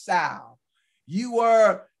exile. You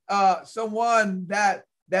were someone that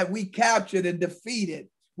we captured and defeated.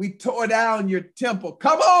 We tore down your temple.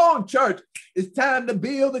 Come on, church. It's time to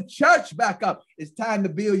build the church back up. It's time to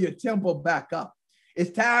build your temple back up.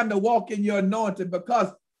 It's time to walk in your anointing,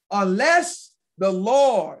 because unless the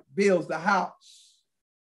Lord builds the house,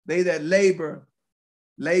 they that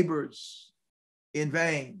labors in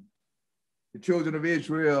vain. The children of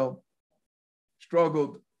Israel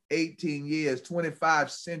struggled 18 years, 25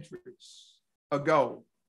 centuries ago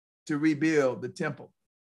to rebuild the temple.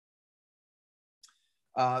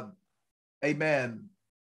 Amen.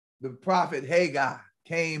 The prophet Haggai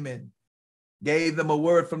came and gave them a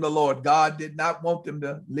word from the Lord. God did not want them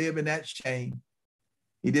to live in that shame.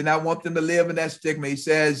 He did not want them to live in that stigma. He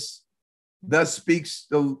says, thus speaks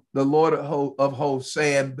the Lord of hosts,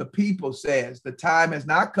 saying, the people says, the time has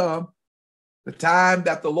not come, the time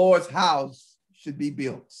that the Lord's house should be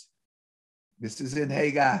built. This is in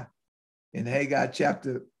Haggai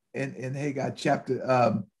chapter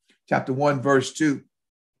 1, verse 2.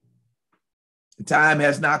 The time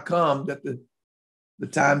has not come that the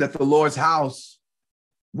time that the Lord's house,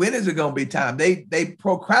 when is it going to be time? They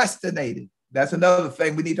procrastinated. That's another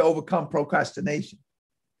thing. We need to overcome procrastination.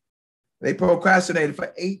 They procrastinated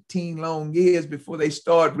for 18 long years before they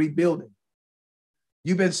start rebuilding.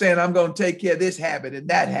 You've been saying, I'm going to take care of this habit and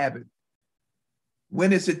that habit.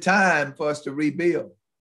 When is it time for us to rebuild?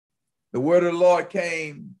 The word of the Lord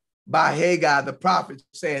came by Haggai, the prophet,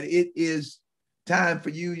 saying, it is time for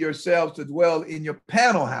you yourselves to dwell in your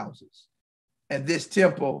panel houses and this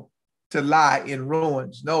temple to lie in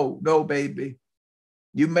ruins. No, baby.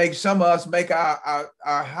 You make some of us make our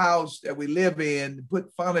house that we live in,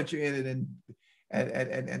 put furniture in it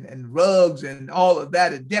and rugs and all of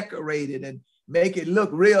that, and decorate it and make it look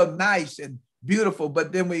real nice and beautiful.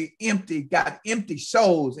 But then we got empty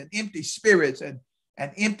souls and empty spirits and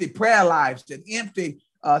empty prayer lives and empty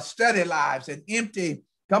study lives and empty,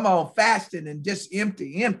 come on, fasting and just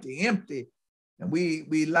empty. And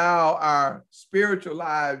we allow our spiritual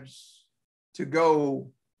lives to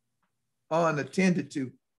go unattended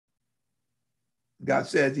to. God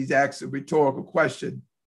says, he's asked a rhetorical question.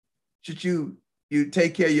 Should you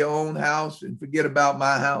take care of your own house and forget about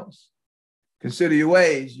my house? Consider your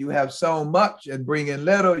ways. You have sown much and bring in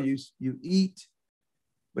little. You eat,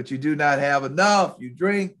 but you do not have enough. You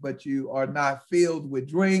drink, but you are not filled with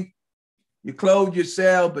drink. You clothe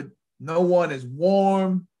yourself, but no one is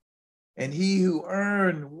warm. And he who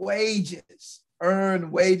earn wages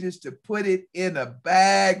to put it in a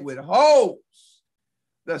bag with holes.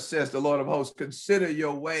 Thus says the Lord of hosts, consider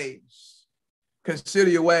your ways.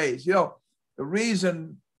 Consider your ways. You know, the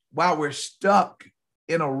reason why we're stuck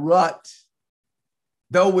in a rut,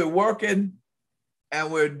 though we're working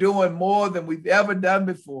and we're doing more than we've ever done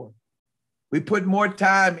before, we put more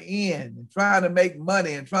time in and trying to make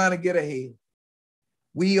money and trying to get ahead.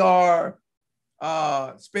 We are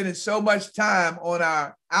spending so much time on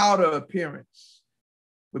our outer appearance.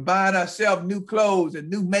 We're buying ourselves new clothes and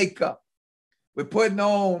new makeup. We're putting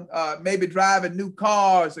on, maybe driving new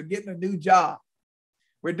cars or getting a new job.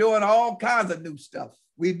 We're doing all kinds of new stuff.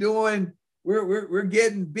 We're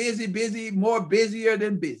getting busy, more busier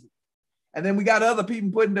than busy. And then we got other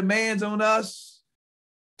people putting demands on us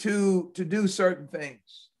to do certain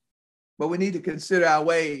things. But we need to consider our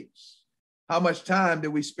ways. How much time do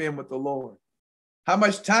we spend with the Lord? How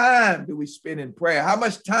much time do we spend in prayer? How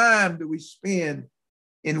much time do we spend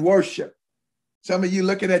in worship? Some of you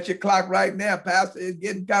looking at your clock right now, Pastor, it's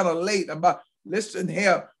getting kind of late. Listen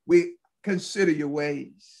here, we consider your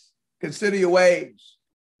ways. Consider your ways,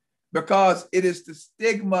 because it is the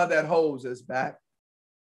stigma that holds us back.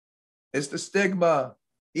 It's the stigma,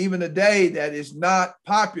 even today, that is not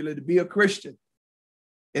popular to be a Christian.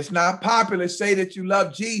 It's not popular to say that you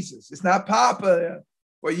love Jesus. It's not popular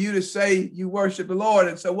for you to say you worship the Lord.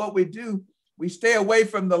 And so what we do, we stay away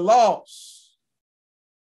from the lost,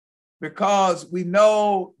 because we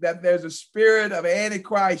know that there's a spirit of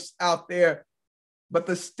Antichrist out there. But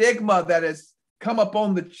the stigma that has come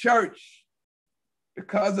upon the church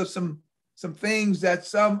because of some things that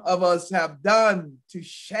some of us have done to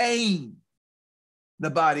shame the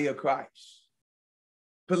body of Christ,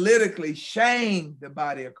 politically shame the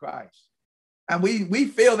body of Christ. And we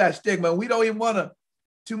feel that stigma. We don't even want to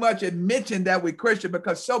too much mention that we're Christian,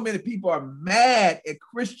 because so many people are mad at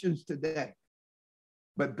Christians today.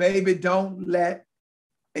 But baby, don't let,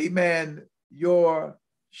 amen, your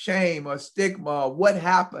shame or stigma or what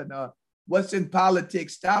happened or what's in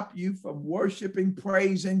politics stop you from worshiping,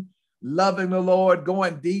 praising, loving the Lord,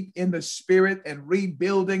 going deep in the spirit and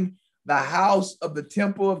rebuilding the house of the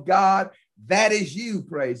temple of God. That is you,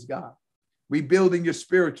 praise God. Rebuilding your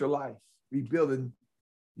spiritual life, rebuilding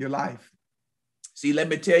your life. See, let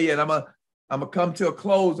me tell you, and I'm gonna come to a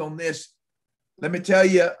close on this. Let me tell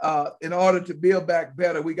you, in order to build back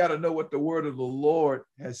better, we got to know what the word of the Lord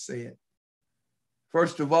has said.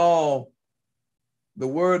 First of all, the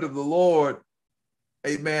word of the Lord,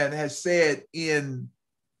 amen, has said in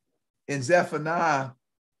Zephaniah,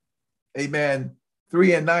 amen,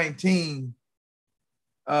 3:19,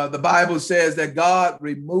 the Bible says that God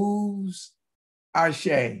removes our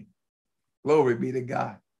shame. Glory be to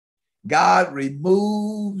God. God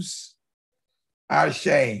removes our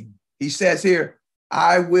shame. He says here,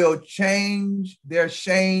 I will change their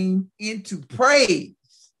shame into praise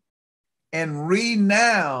and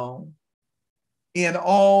renown in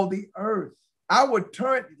all the earth. I would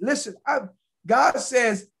turn, listen, God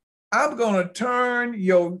says, I'm going to turn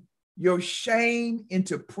your shame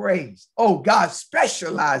into praise. Oh, God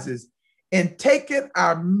specializes in taking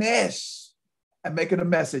our mess and making a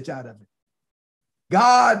message out of it.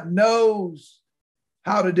 God knows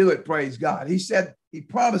how to do it, praise God. He said, he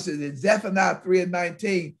promises in Zephaniah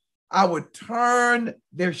 3:19, I would turn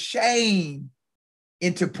their shame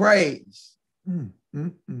into praise.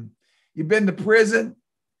 You've been to prison?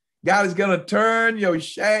 God is going to turn your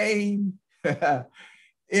shame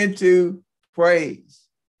into praise.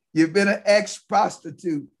 You've been an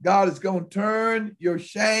ex-prostitute. God is going to turn your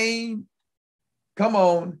shame, come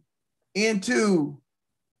on, into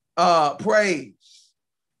praise.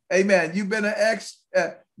 Amen. You've been an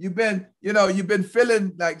you've been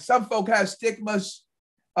feeling like some folk have stigmas,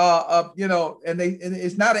 and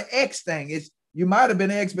it's not an ex thing. You might have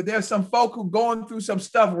been ex, but there's some folk who going through some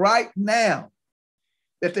stuff right now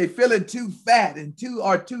that they feeling too fat and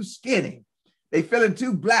too skinny. They feeling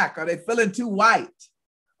too black, or they feeling too white.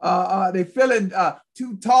 They feeling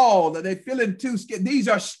too tall, or they feeling too skinny. These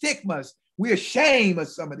are stigmas. We're ashamed of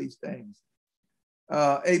some of these things.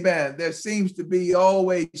 Amen. There seems to be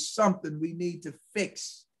always something we need to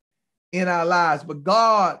fix in our lives, but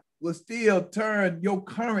God will still turn your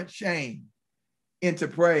current shame into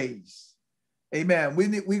praise. Amen. We're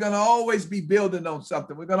going to always be building on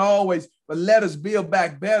something. We're going to always, but let us build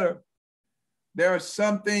back better. There are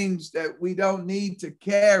some things that we don't need to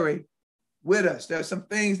carry with us. There are some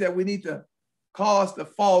things that we need to cause to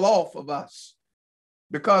fall off of us,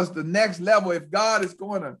 because the next level, if God is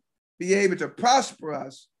going to be able to prosper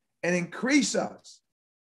us and increase us,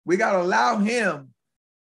 we got to allow him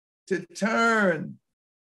to turn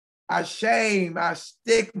our shame, our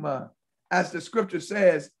stigma, as the scripture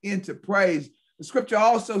says, into praise. The scripture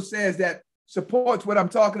also says that supports what I'm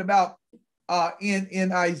talking about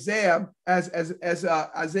in Isaiah, as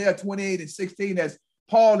Isaiah 28:16, as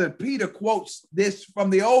Paul and Peter quotes this from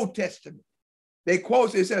the Old Testament. They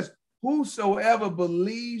quote, it says, whosoever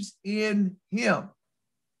believes in him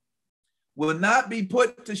will not be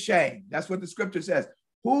put to shame. That's what the scripture says.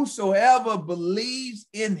 Whosoever believes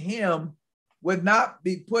in him would not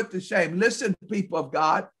be put to shame. Listen, people of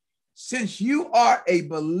God, since you are a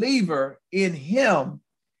believer in him,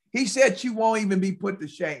 he said you won't even be put to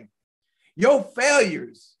shame. Your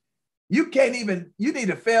failures, you need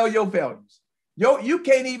to fail your failures. You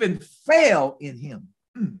can't even fail in him.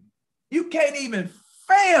 You can't even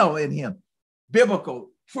fail in him.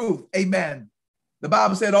 Biblical truth, amen. The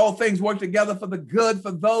Bible said all things work together for the good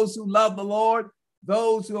for those who love the Lord,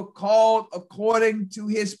 those who are called according to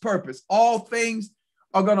his purpose. All things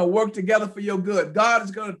are going to work together for your good. God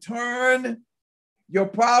is going to turn your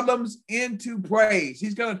problems into praise.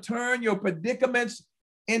 He's going to turn your predicaments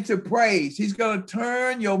into praise. He's going to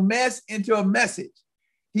turn your mess into a message.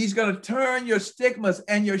 He's going to turn your stigmas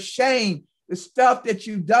and your shame, the stuff that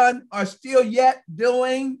you've done or still yet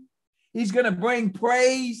doing. He's going to bring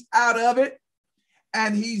praise out of it.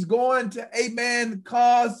 And he's going to, amen,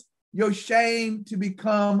 cause your shame to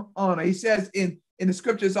become honor. He says in the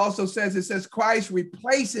scriptures also says, it says Christ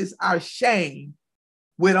replaces our shame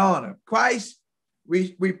with honor. Christ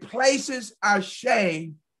replaces our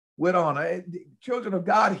shame with honor. Children of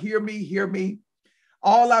God, hear me, hear me.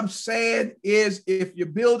 All I'm saying is, if you're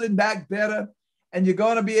building back better and you're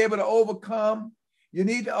going to be able to overcome, you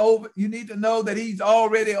need to know that he's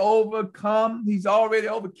already overcome. He's already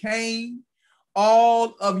overcame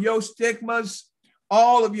all of your stigmas,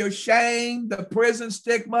 all of your shame, the prison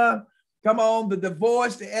stigma, come on, the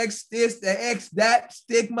divorce, the ex this, the ex that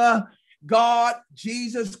stigma. God,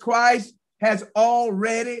 Jesus Christ, has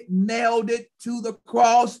already nailed it to the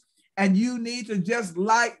cross, and you need to just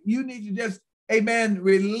amen,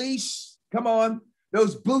 release, come on,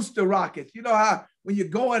 those booster rockets. You know how when you're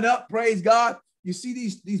going up, praise God, you see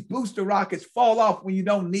these booster rockets fall off when you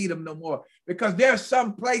don't need them no more, because there's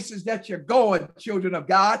some places that you're going, children of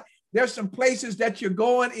God. There's some places that you're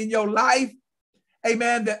going in your life,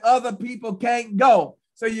 amen, that other people can't go.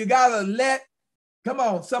 So you got to let, come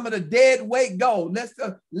on, some of the dead weight go.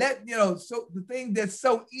 So the thing that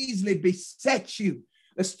so easily besets you,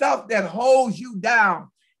 the stuff that holds you down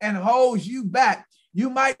and holds you back. You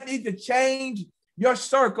might need to change your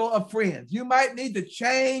circle of friends. You might need to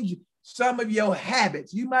change some of your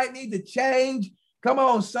habits. You might need to change, come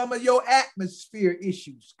on, some of your atmosphere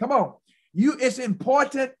issues. Come on. It's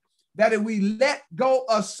important that if we let go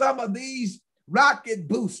of some of these rocket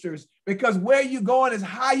boosters, because where you're going is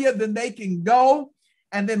higher than they can go.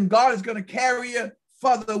 And then God is going to carry you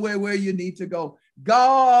further where you need to go.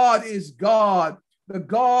 God is God, the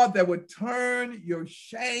God that would turn your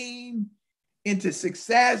shame into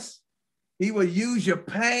success. He will use your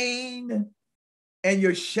pain and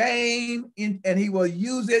your shame, and he will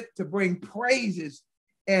use it to bring praises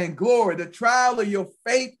and glory. The trial of your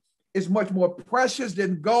faith is much more precious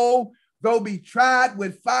than gold, though be tried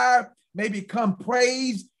with fire, may become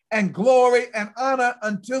praise and glory and honor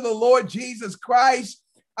unto the Lord Jesus Christ.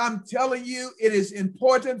 I'm telling you, it is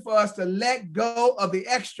important for us to let go of the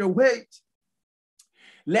extra weight,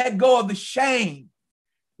 let go of the shame,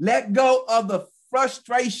 let go of the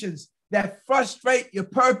frustrations that frustrate your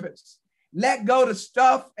purpose. Let go of the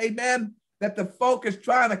stuff, amen, that the folk is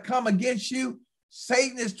trying to come against you.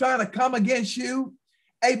 Satan is trying to come against you.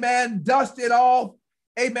 Amen. Dust it off.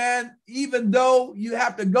 Amen. Even though you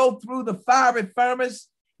have to go through the fiery furnace,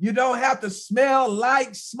 you don't have to smell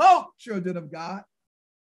like smoke, children of God.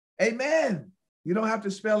 Amen. You don't have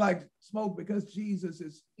to smell like smoke, because Jesus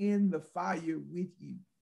is in the fire with you.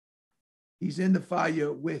 He's in the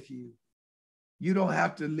fire with you. You don't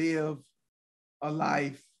have to live a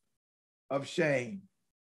life of shame.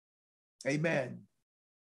 Amen.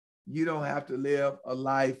 You don't have to live a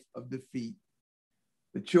life of defeat.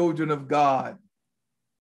 The children of God,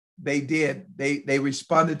 they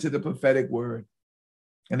responded to the prophetic word.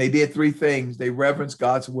 And they did three things. They reverenced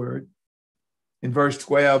God's word. In verse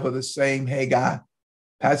 12 of the same Haggai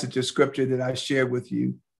passage of scripture that I shared with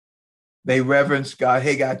you, they reverenced God.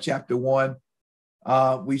 Haggai chapter 1.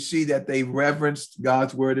 We see that they reverenced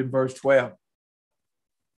God's word in verse 12.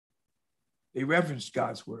 They reverenced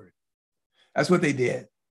God's word. That's what they did.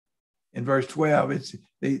 In verse 12,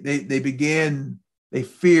 they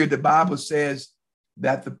feared. The Bible says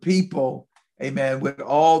that the people, amen, with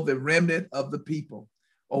all the remnant of the people,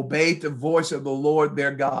 obeyed the voice of the Lord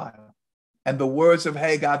their God and the words of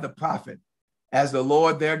Haggai the prophet, as the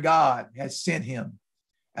Lord their God had sent him.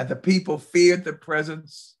 And the people feared the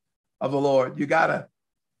presence of the Lord. You gotta,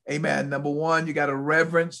 amen, number one, you gotta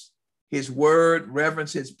reverence his word,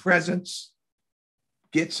 reverence his presence,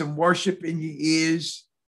 get some worship in your ears,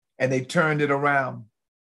 and they turned it around.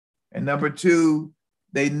 And number two,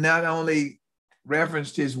 they not only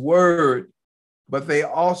reverenced his word, but they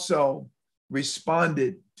also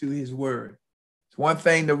responded to his word. It's one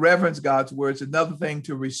thing to reverence God's word. It's another thing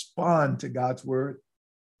to respond to God's word.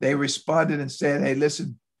 They responded and said, hey,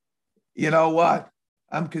 listen, you know what?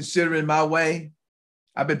 I'm considering my way.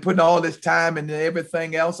 I've been putting all this time into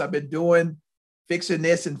everything else I've been doing, fixing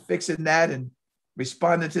this and fixing that and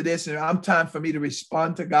responding to this. And I'm time for me to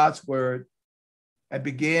respond to God's word and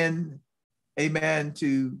begin, amen,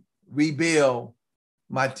 to rebuild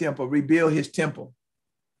my temple, rebuild his temple.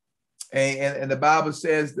 And the Bible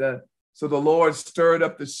says that, so the Lord stirred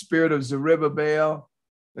up the spirit of Zerubbabel,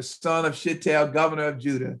 the son of Shealtiel, governor of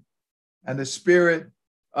Judah, and the spirit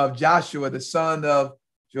of Joshua, the son of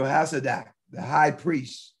Jehozadak, the high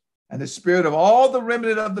priest, and the spirit of all the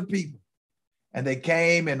remnant of the people. And they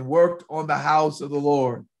came and worked on the house of the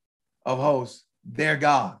Lord of hosts, their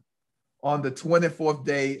God, on the 24th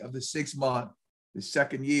day of the 6th month, the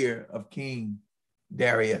 2nd year of King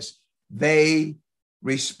Darius. They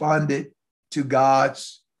responded to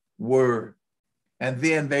God's word. And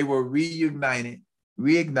then they were reignited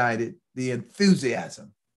the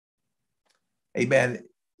enthusiasm. Amen.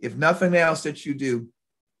 If nothing else that you do,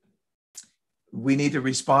 we need to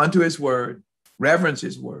respond to his word, reverence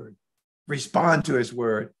his word, respond to his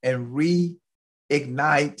word, and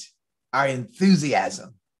reignite our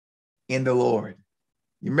enthusiasm in the Lord.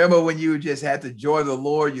 You remember when you just had the joy of the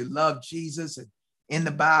Lord, you loved Jesus and in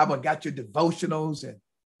the Bible, got your devotionals and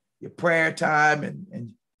your prayer time.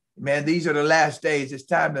 And man, these are the last days. It's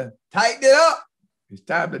time to tighten it up. It's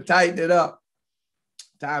time to tighten it up.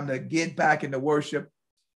 Time to get back into worship.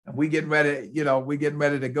 we're getting ready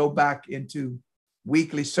to go back into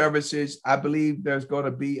weekly services. I believe there's going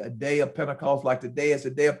to be a day of Pentecost, like today is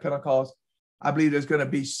the day of Pentecost. I believe there's going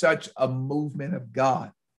to be such a movement of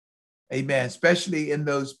God. Amen. Especially in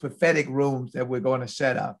those prophetic rooms that we're going to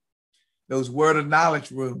set up, those word of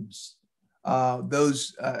knowledge rooms.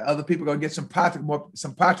 Those other people are going to get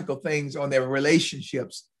some practical things on their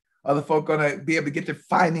relationships. Other folk are going to be able to get their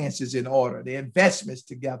finances in order, their investments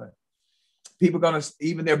together. People are going to,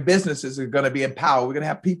 even their businesses are going to be empowered. We're going to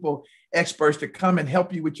have people, experts, to come and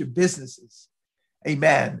help you with your businesses.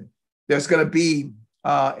 Amen. There's going to be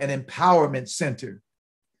an empowerment center,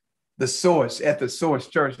 the Source at the Source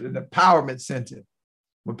Church, an empowerment center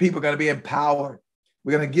where people are going to be empowered.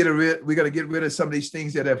 We're going to get rid of some of these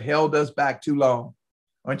things that have held us back too long.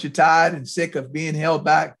 Aren't you tired and sick of being held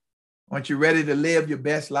back? Aren't you ready to live your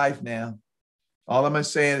best life now? All I'm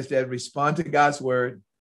saying is that respond to God's word.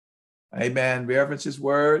 Amen. Reverence his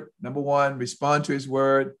word. Number one, respond to his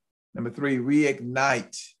word. Number three,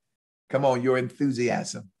 reignite. Come on, your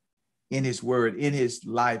enthusiasm in his word, in his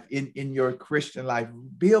life, in your Christian life.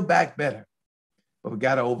 Build back better. But we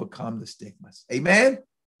got to overcome the stigmas. Amen.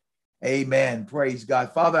 Amen. Praise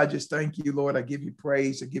God. Father, I just thank you, Lord. I give you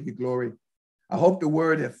praise. I give you glory. I hope the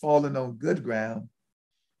word has fallen on good ground.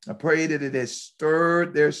 I pray that it has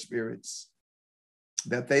stirred their spirits,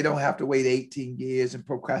 that they don't have to wait 18 years and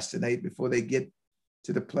procrastinate before they get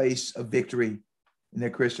to the place of victory in their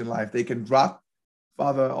Christian life. They can drop,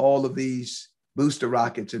 Father, all of these booster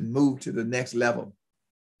rockets and move to the next level.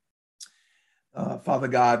 Father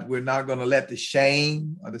God, we're not going to let the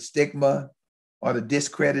shame or the stigma or the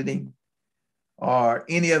discrediting or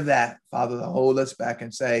any of that, Father, to hold us back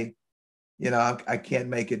and say, I can't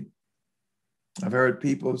make it. I've heard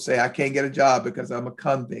people say, I can't get a job because I'm a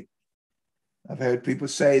convict. I've heard people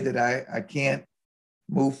say that I can't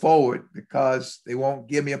move forward because they won't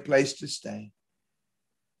give me a place to stay.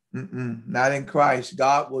 Not in Christ.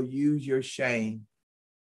 God will use your shame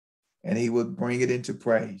and he will bring it into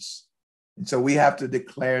praise. And so we have to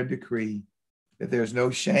declare and decree that there's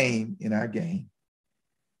no shame in our game.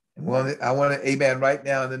 And I want to, amen, right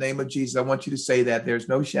now in the name of Jesus, I want you to say that there's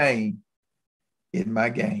no shame in my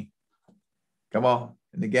game. Come on.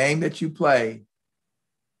 And the game that you play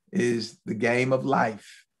is the game of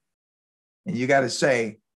life. And you got to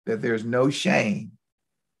say that there's no shame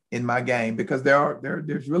in my game, because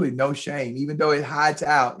there's really no shame, even though it hides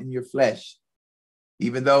out in your flesh,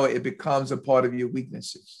 even though it becomes a part of your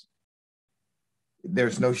weaknesses.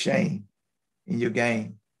 There's no shame in your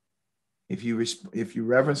game. If you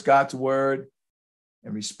reverence God's word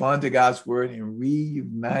and respond to God's word and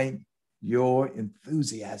reunite your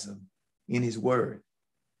enthusiasm in his word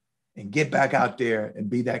and get back out there and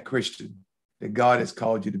be that Christian that God has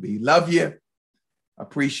called you to be. Love you.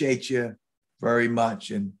 Appreciate you very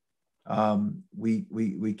much. And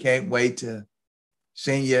we can't wait to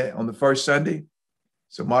see you on the first Sunday.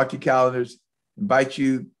 So mark your calendars, invite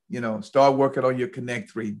you, start working on your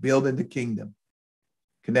Connect 3, building the kingdom.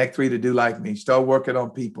 Connect 3 to do like me. Start working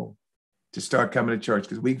on people to start coming to church,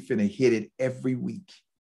 because we finna hit it every week.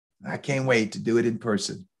 I can't wait to do it in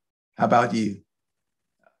person. How about you?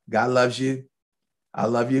 God loves you. I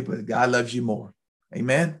love you, but God loves you more.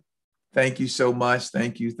 Amen. Thank you so much.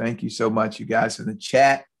 Thank you. Thank you so much, you guys in the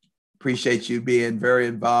chat. Appreciate you being very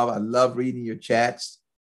involved. I love reading your chats.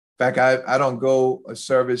 In fact, I don't go a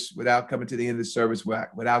service without coming to the end of the service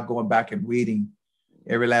without going back and reading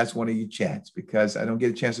every last one of your chats, because I don't get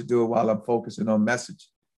a chance to do it while I'm focusing on message.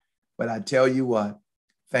 But I tell you what,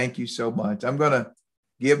 thank you so much. I'm going to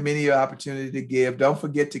give many an opportunity to give. Don't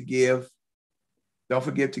forget to give. Don't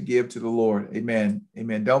forget to give to the Lord. Amen.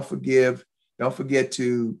 Amen. Don't forget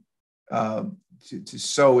to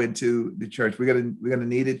sow into the church. We're gonna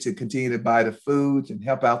need it to continue to buy the foods and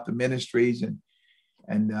help out the ministries, and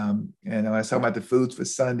I was talking about the foods for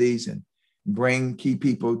Sundays and bring key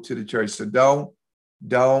people to the church. So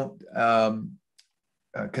don't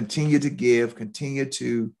continue to give. Continue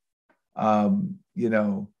to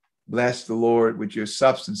bless the Lord with your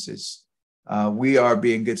substances. We are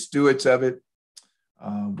being good stewards of it.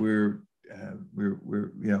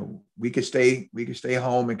 We could stay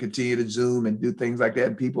home and continue to Zoom and do things like that,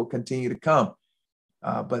 and people continue to come.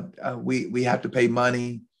 But we have to pay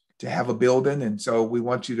money to have a building, and so we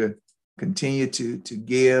want you to continue to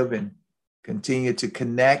give and continue to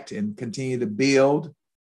connect and continue to build.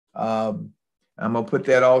 I'm gonna put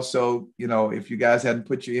that also. If you guys hadn't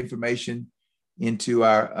put your information into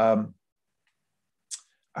our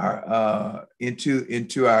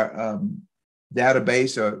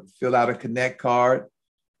database or fill out a Connect card,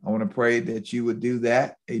 I want to pray that you would do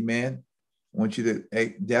that. Amen. I want you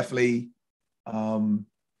to definitely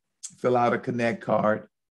fill out a connect card.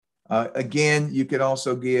 Again, you can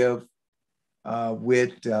also give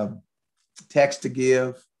with text to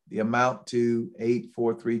give the amount to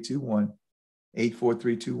 84321,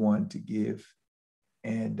 84321 to give.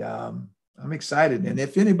 And I'm excited. And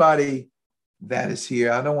if anybody that is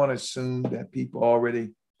here, I don't want to assume that people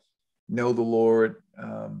already know the Lord.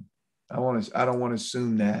 I don't want to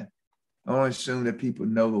assume that. I want to assume that people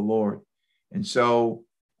know the Lord. And so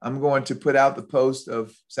I'm going to put out the post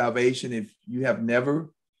of salvation. If you have never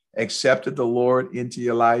accepted the Lord into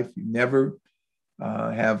your life, you never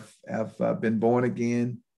have been born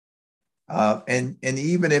again, and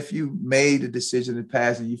even if you made a decision in the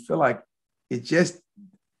past and you feel like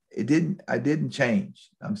I didn't change,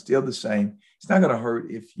 I'm still the same. It's not going to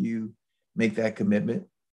hurt if you make that commitment.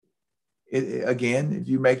 Again, if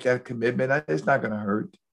you make that commitment, it's not going to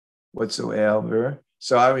hurt whatsoever.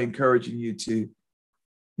 So I'm encouraging you to,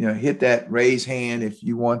 hit that raise hand if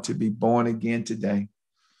you want to be born again today.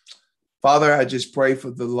 Father, I just pray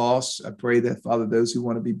for the lost. I pray that, Father, those who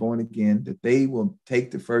want to be born again, that they will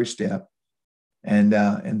take the first step, and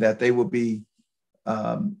that they will be,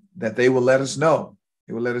 that they will let us know.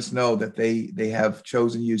 They will let us know that they have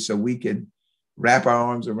chosen you, so we can wrap our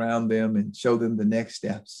arms around them and show them the next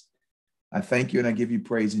steps. I thank you and I give you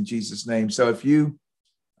praise in Jesus' name. So if you,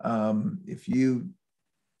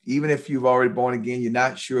 even if you've already born again, you're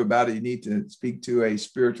not sure about it, you need to speak to a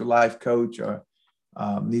spiritual life coach or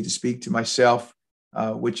need to speak to myself.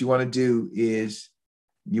 What you want to do is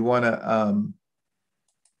you want to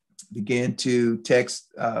begin to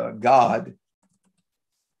text God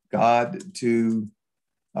to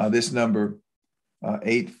this number,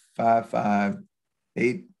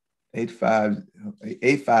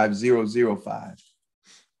 855-885-005.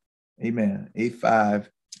 Amen.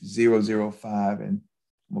 85005. And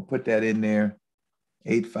I'm going to put that in there,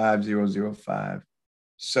 85005.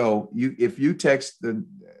 So if you text the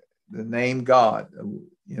name God,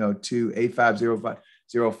 to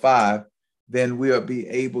 85005, then we'll be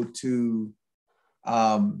able to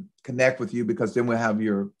connect with you, because then we'll have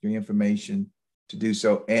your information to do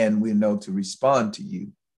so, and we know to respond to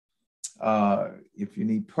you. If you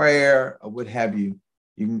need prayer or what have you,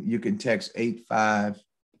 you can text 85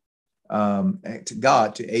 to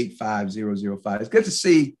God to 85005. It's good to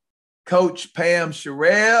see Coach Pam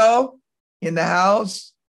Sherrill in the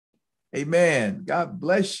house. Amen. God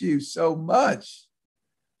bless you so much.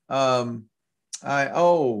 Okay.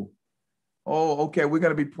 We're going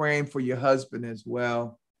to be praying for your husband as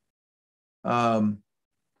well.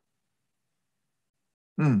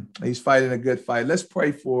 He's fighting a good fight. Let's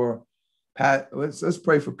pray for Pat. Let's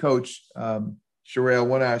pray for Coach Sherrill,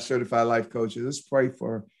 one of our certified life coaches. Let's pray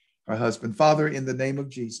for her husband. Father, in the name of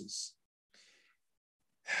Jesus,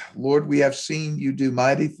 Lord, we have seen you do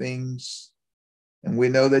mighty things, and we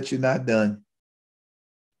know that you're not done.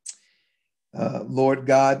 Lord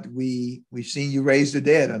God, we've seen you raise the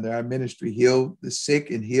dead under our ministry, heal the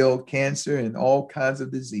sick and heal cancer and all kinds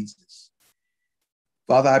of diseases.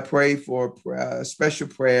 Father, I pray for a special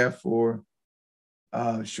prayer for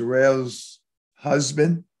Sherrill's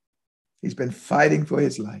husband. He's been fighting for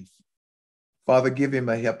his life. Father, give him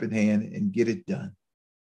a helping hand and get it done.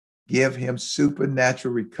 Give him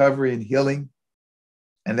supernatural recovery and healing.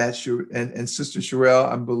 And and Sister Sherrill,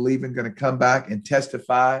 I'm believing, going to come back and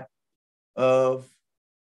testify of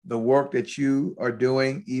the work that you are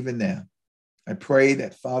doing even now. I pray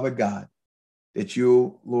that, Father God, that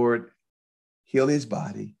you, Lord, heal his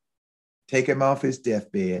body, take him off his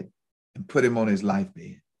deathbed, and put him on his life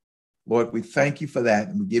bed. Lord, we thank you for that,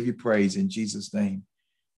 and we give you praise in Jesus' name.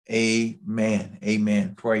 Amen.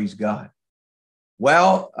 Amen. Praise God.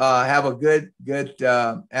 Well, have a good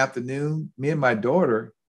afternoon. Me and my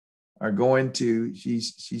daughter are going to,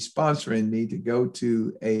 she's sponsoring me to go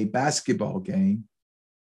to a basketball game.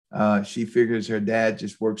 She figures her dad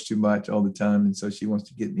just works too much all the time, and so she wants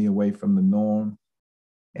to get me away from the norm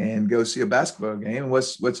and go see a basketball game. And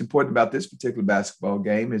what's important about this particular basketball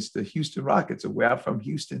game is the Houston Rockets, where I'm from,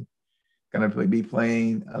 Houston, going to be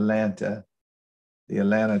playing Atlanta, the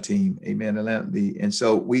Atlanta team. Amen. And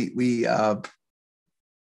so the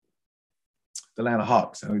Atlanta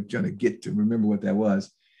Hawks. I was trying to get to remember what that was.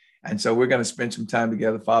 And so we're going to spend some time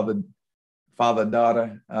together,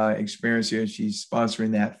 father-daughter experience here. She's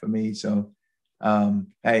sponsoring that for me. So,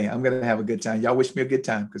 hey, I'm going to have a good time. Y'all wish me a good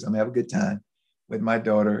time, because I'm going to have a good time with my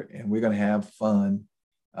daughter, and we're going to have fun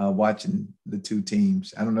watching the two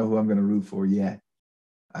teams. I don't know who I'm going to root for yet.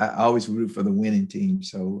 I always root for the winning team,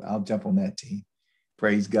 so I'll jump on that team.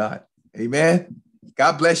 Praise God. Amen.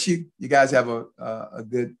 God bless you. You guys have a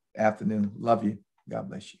good afternoon. Love you. God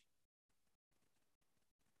bless you.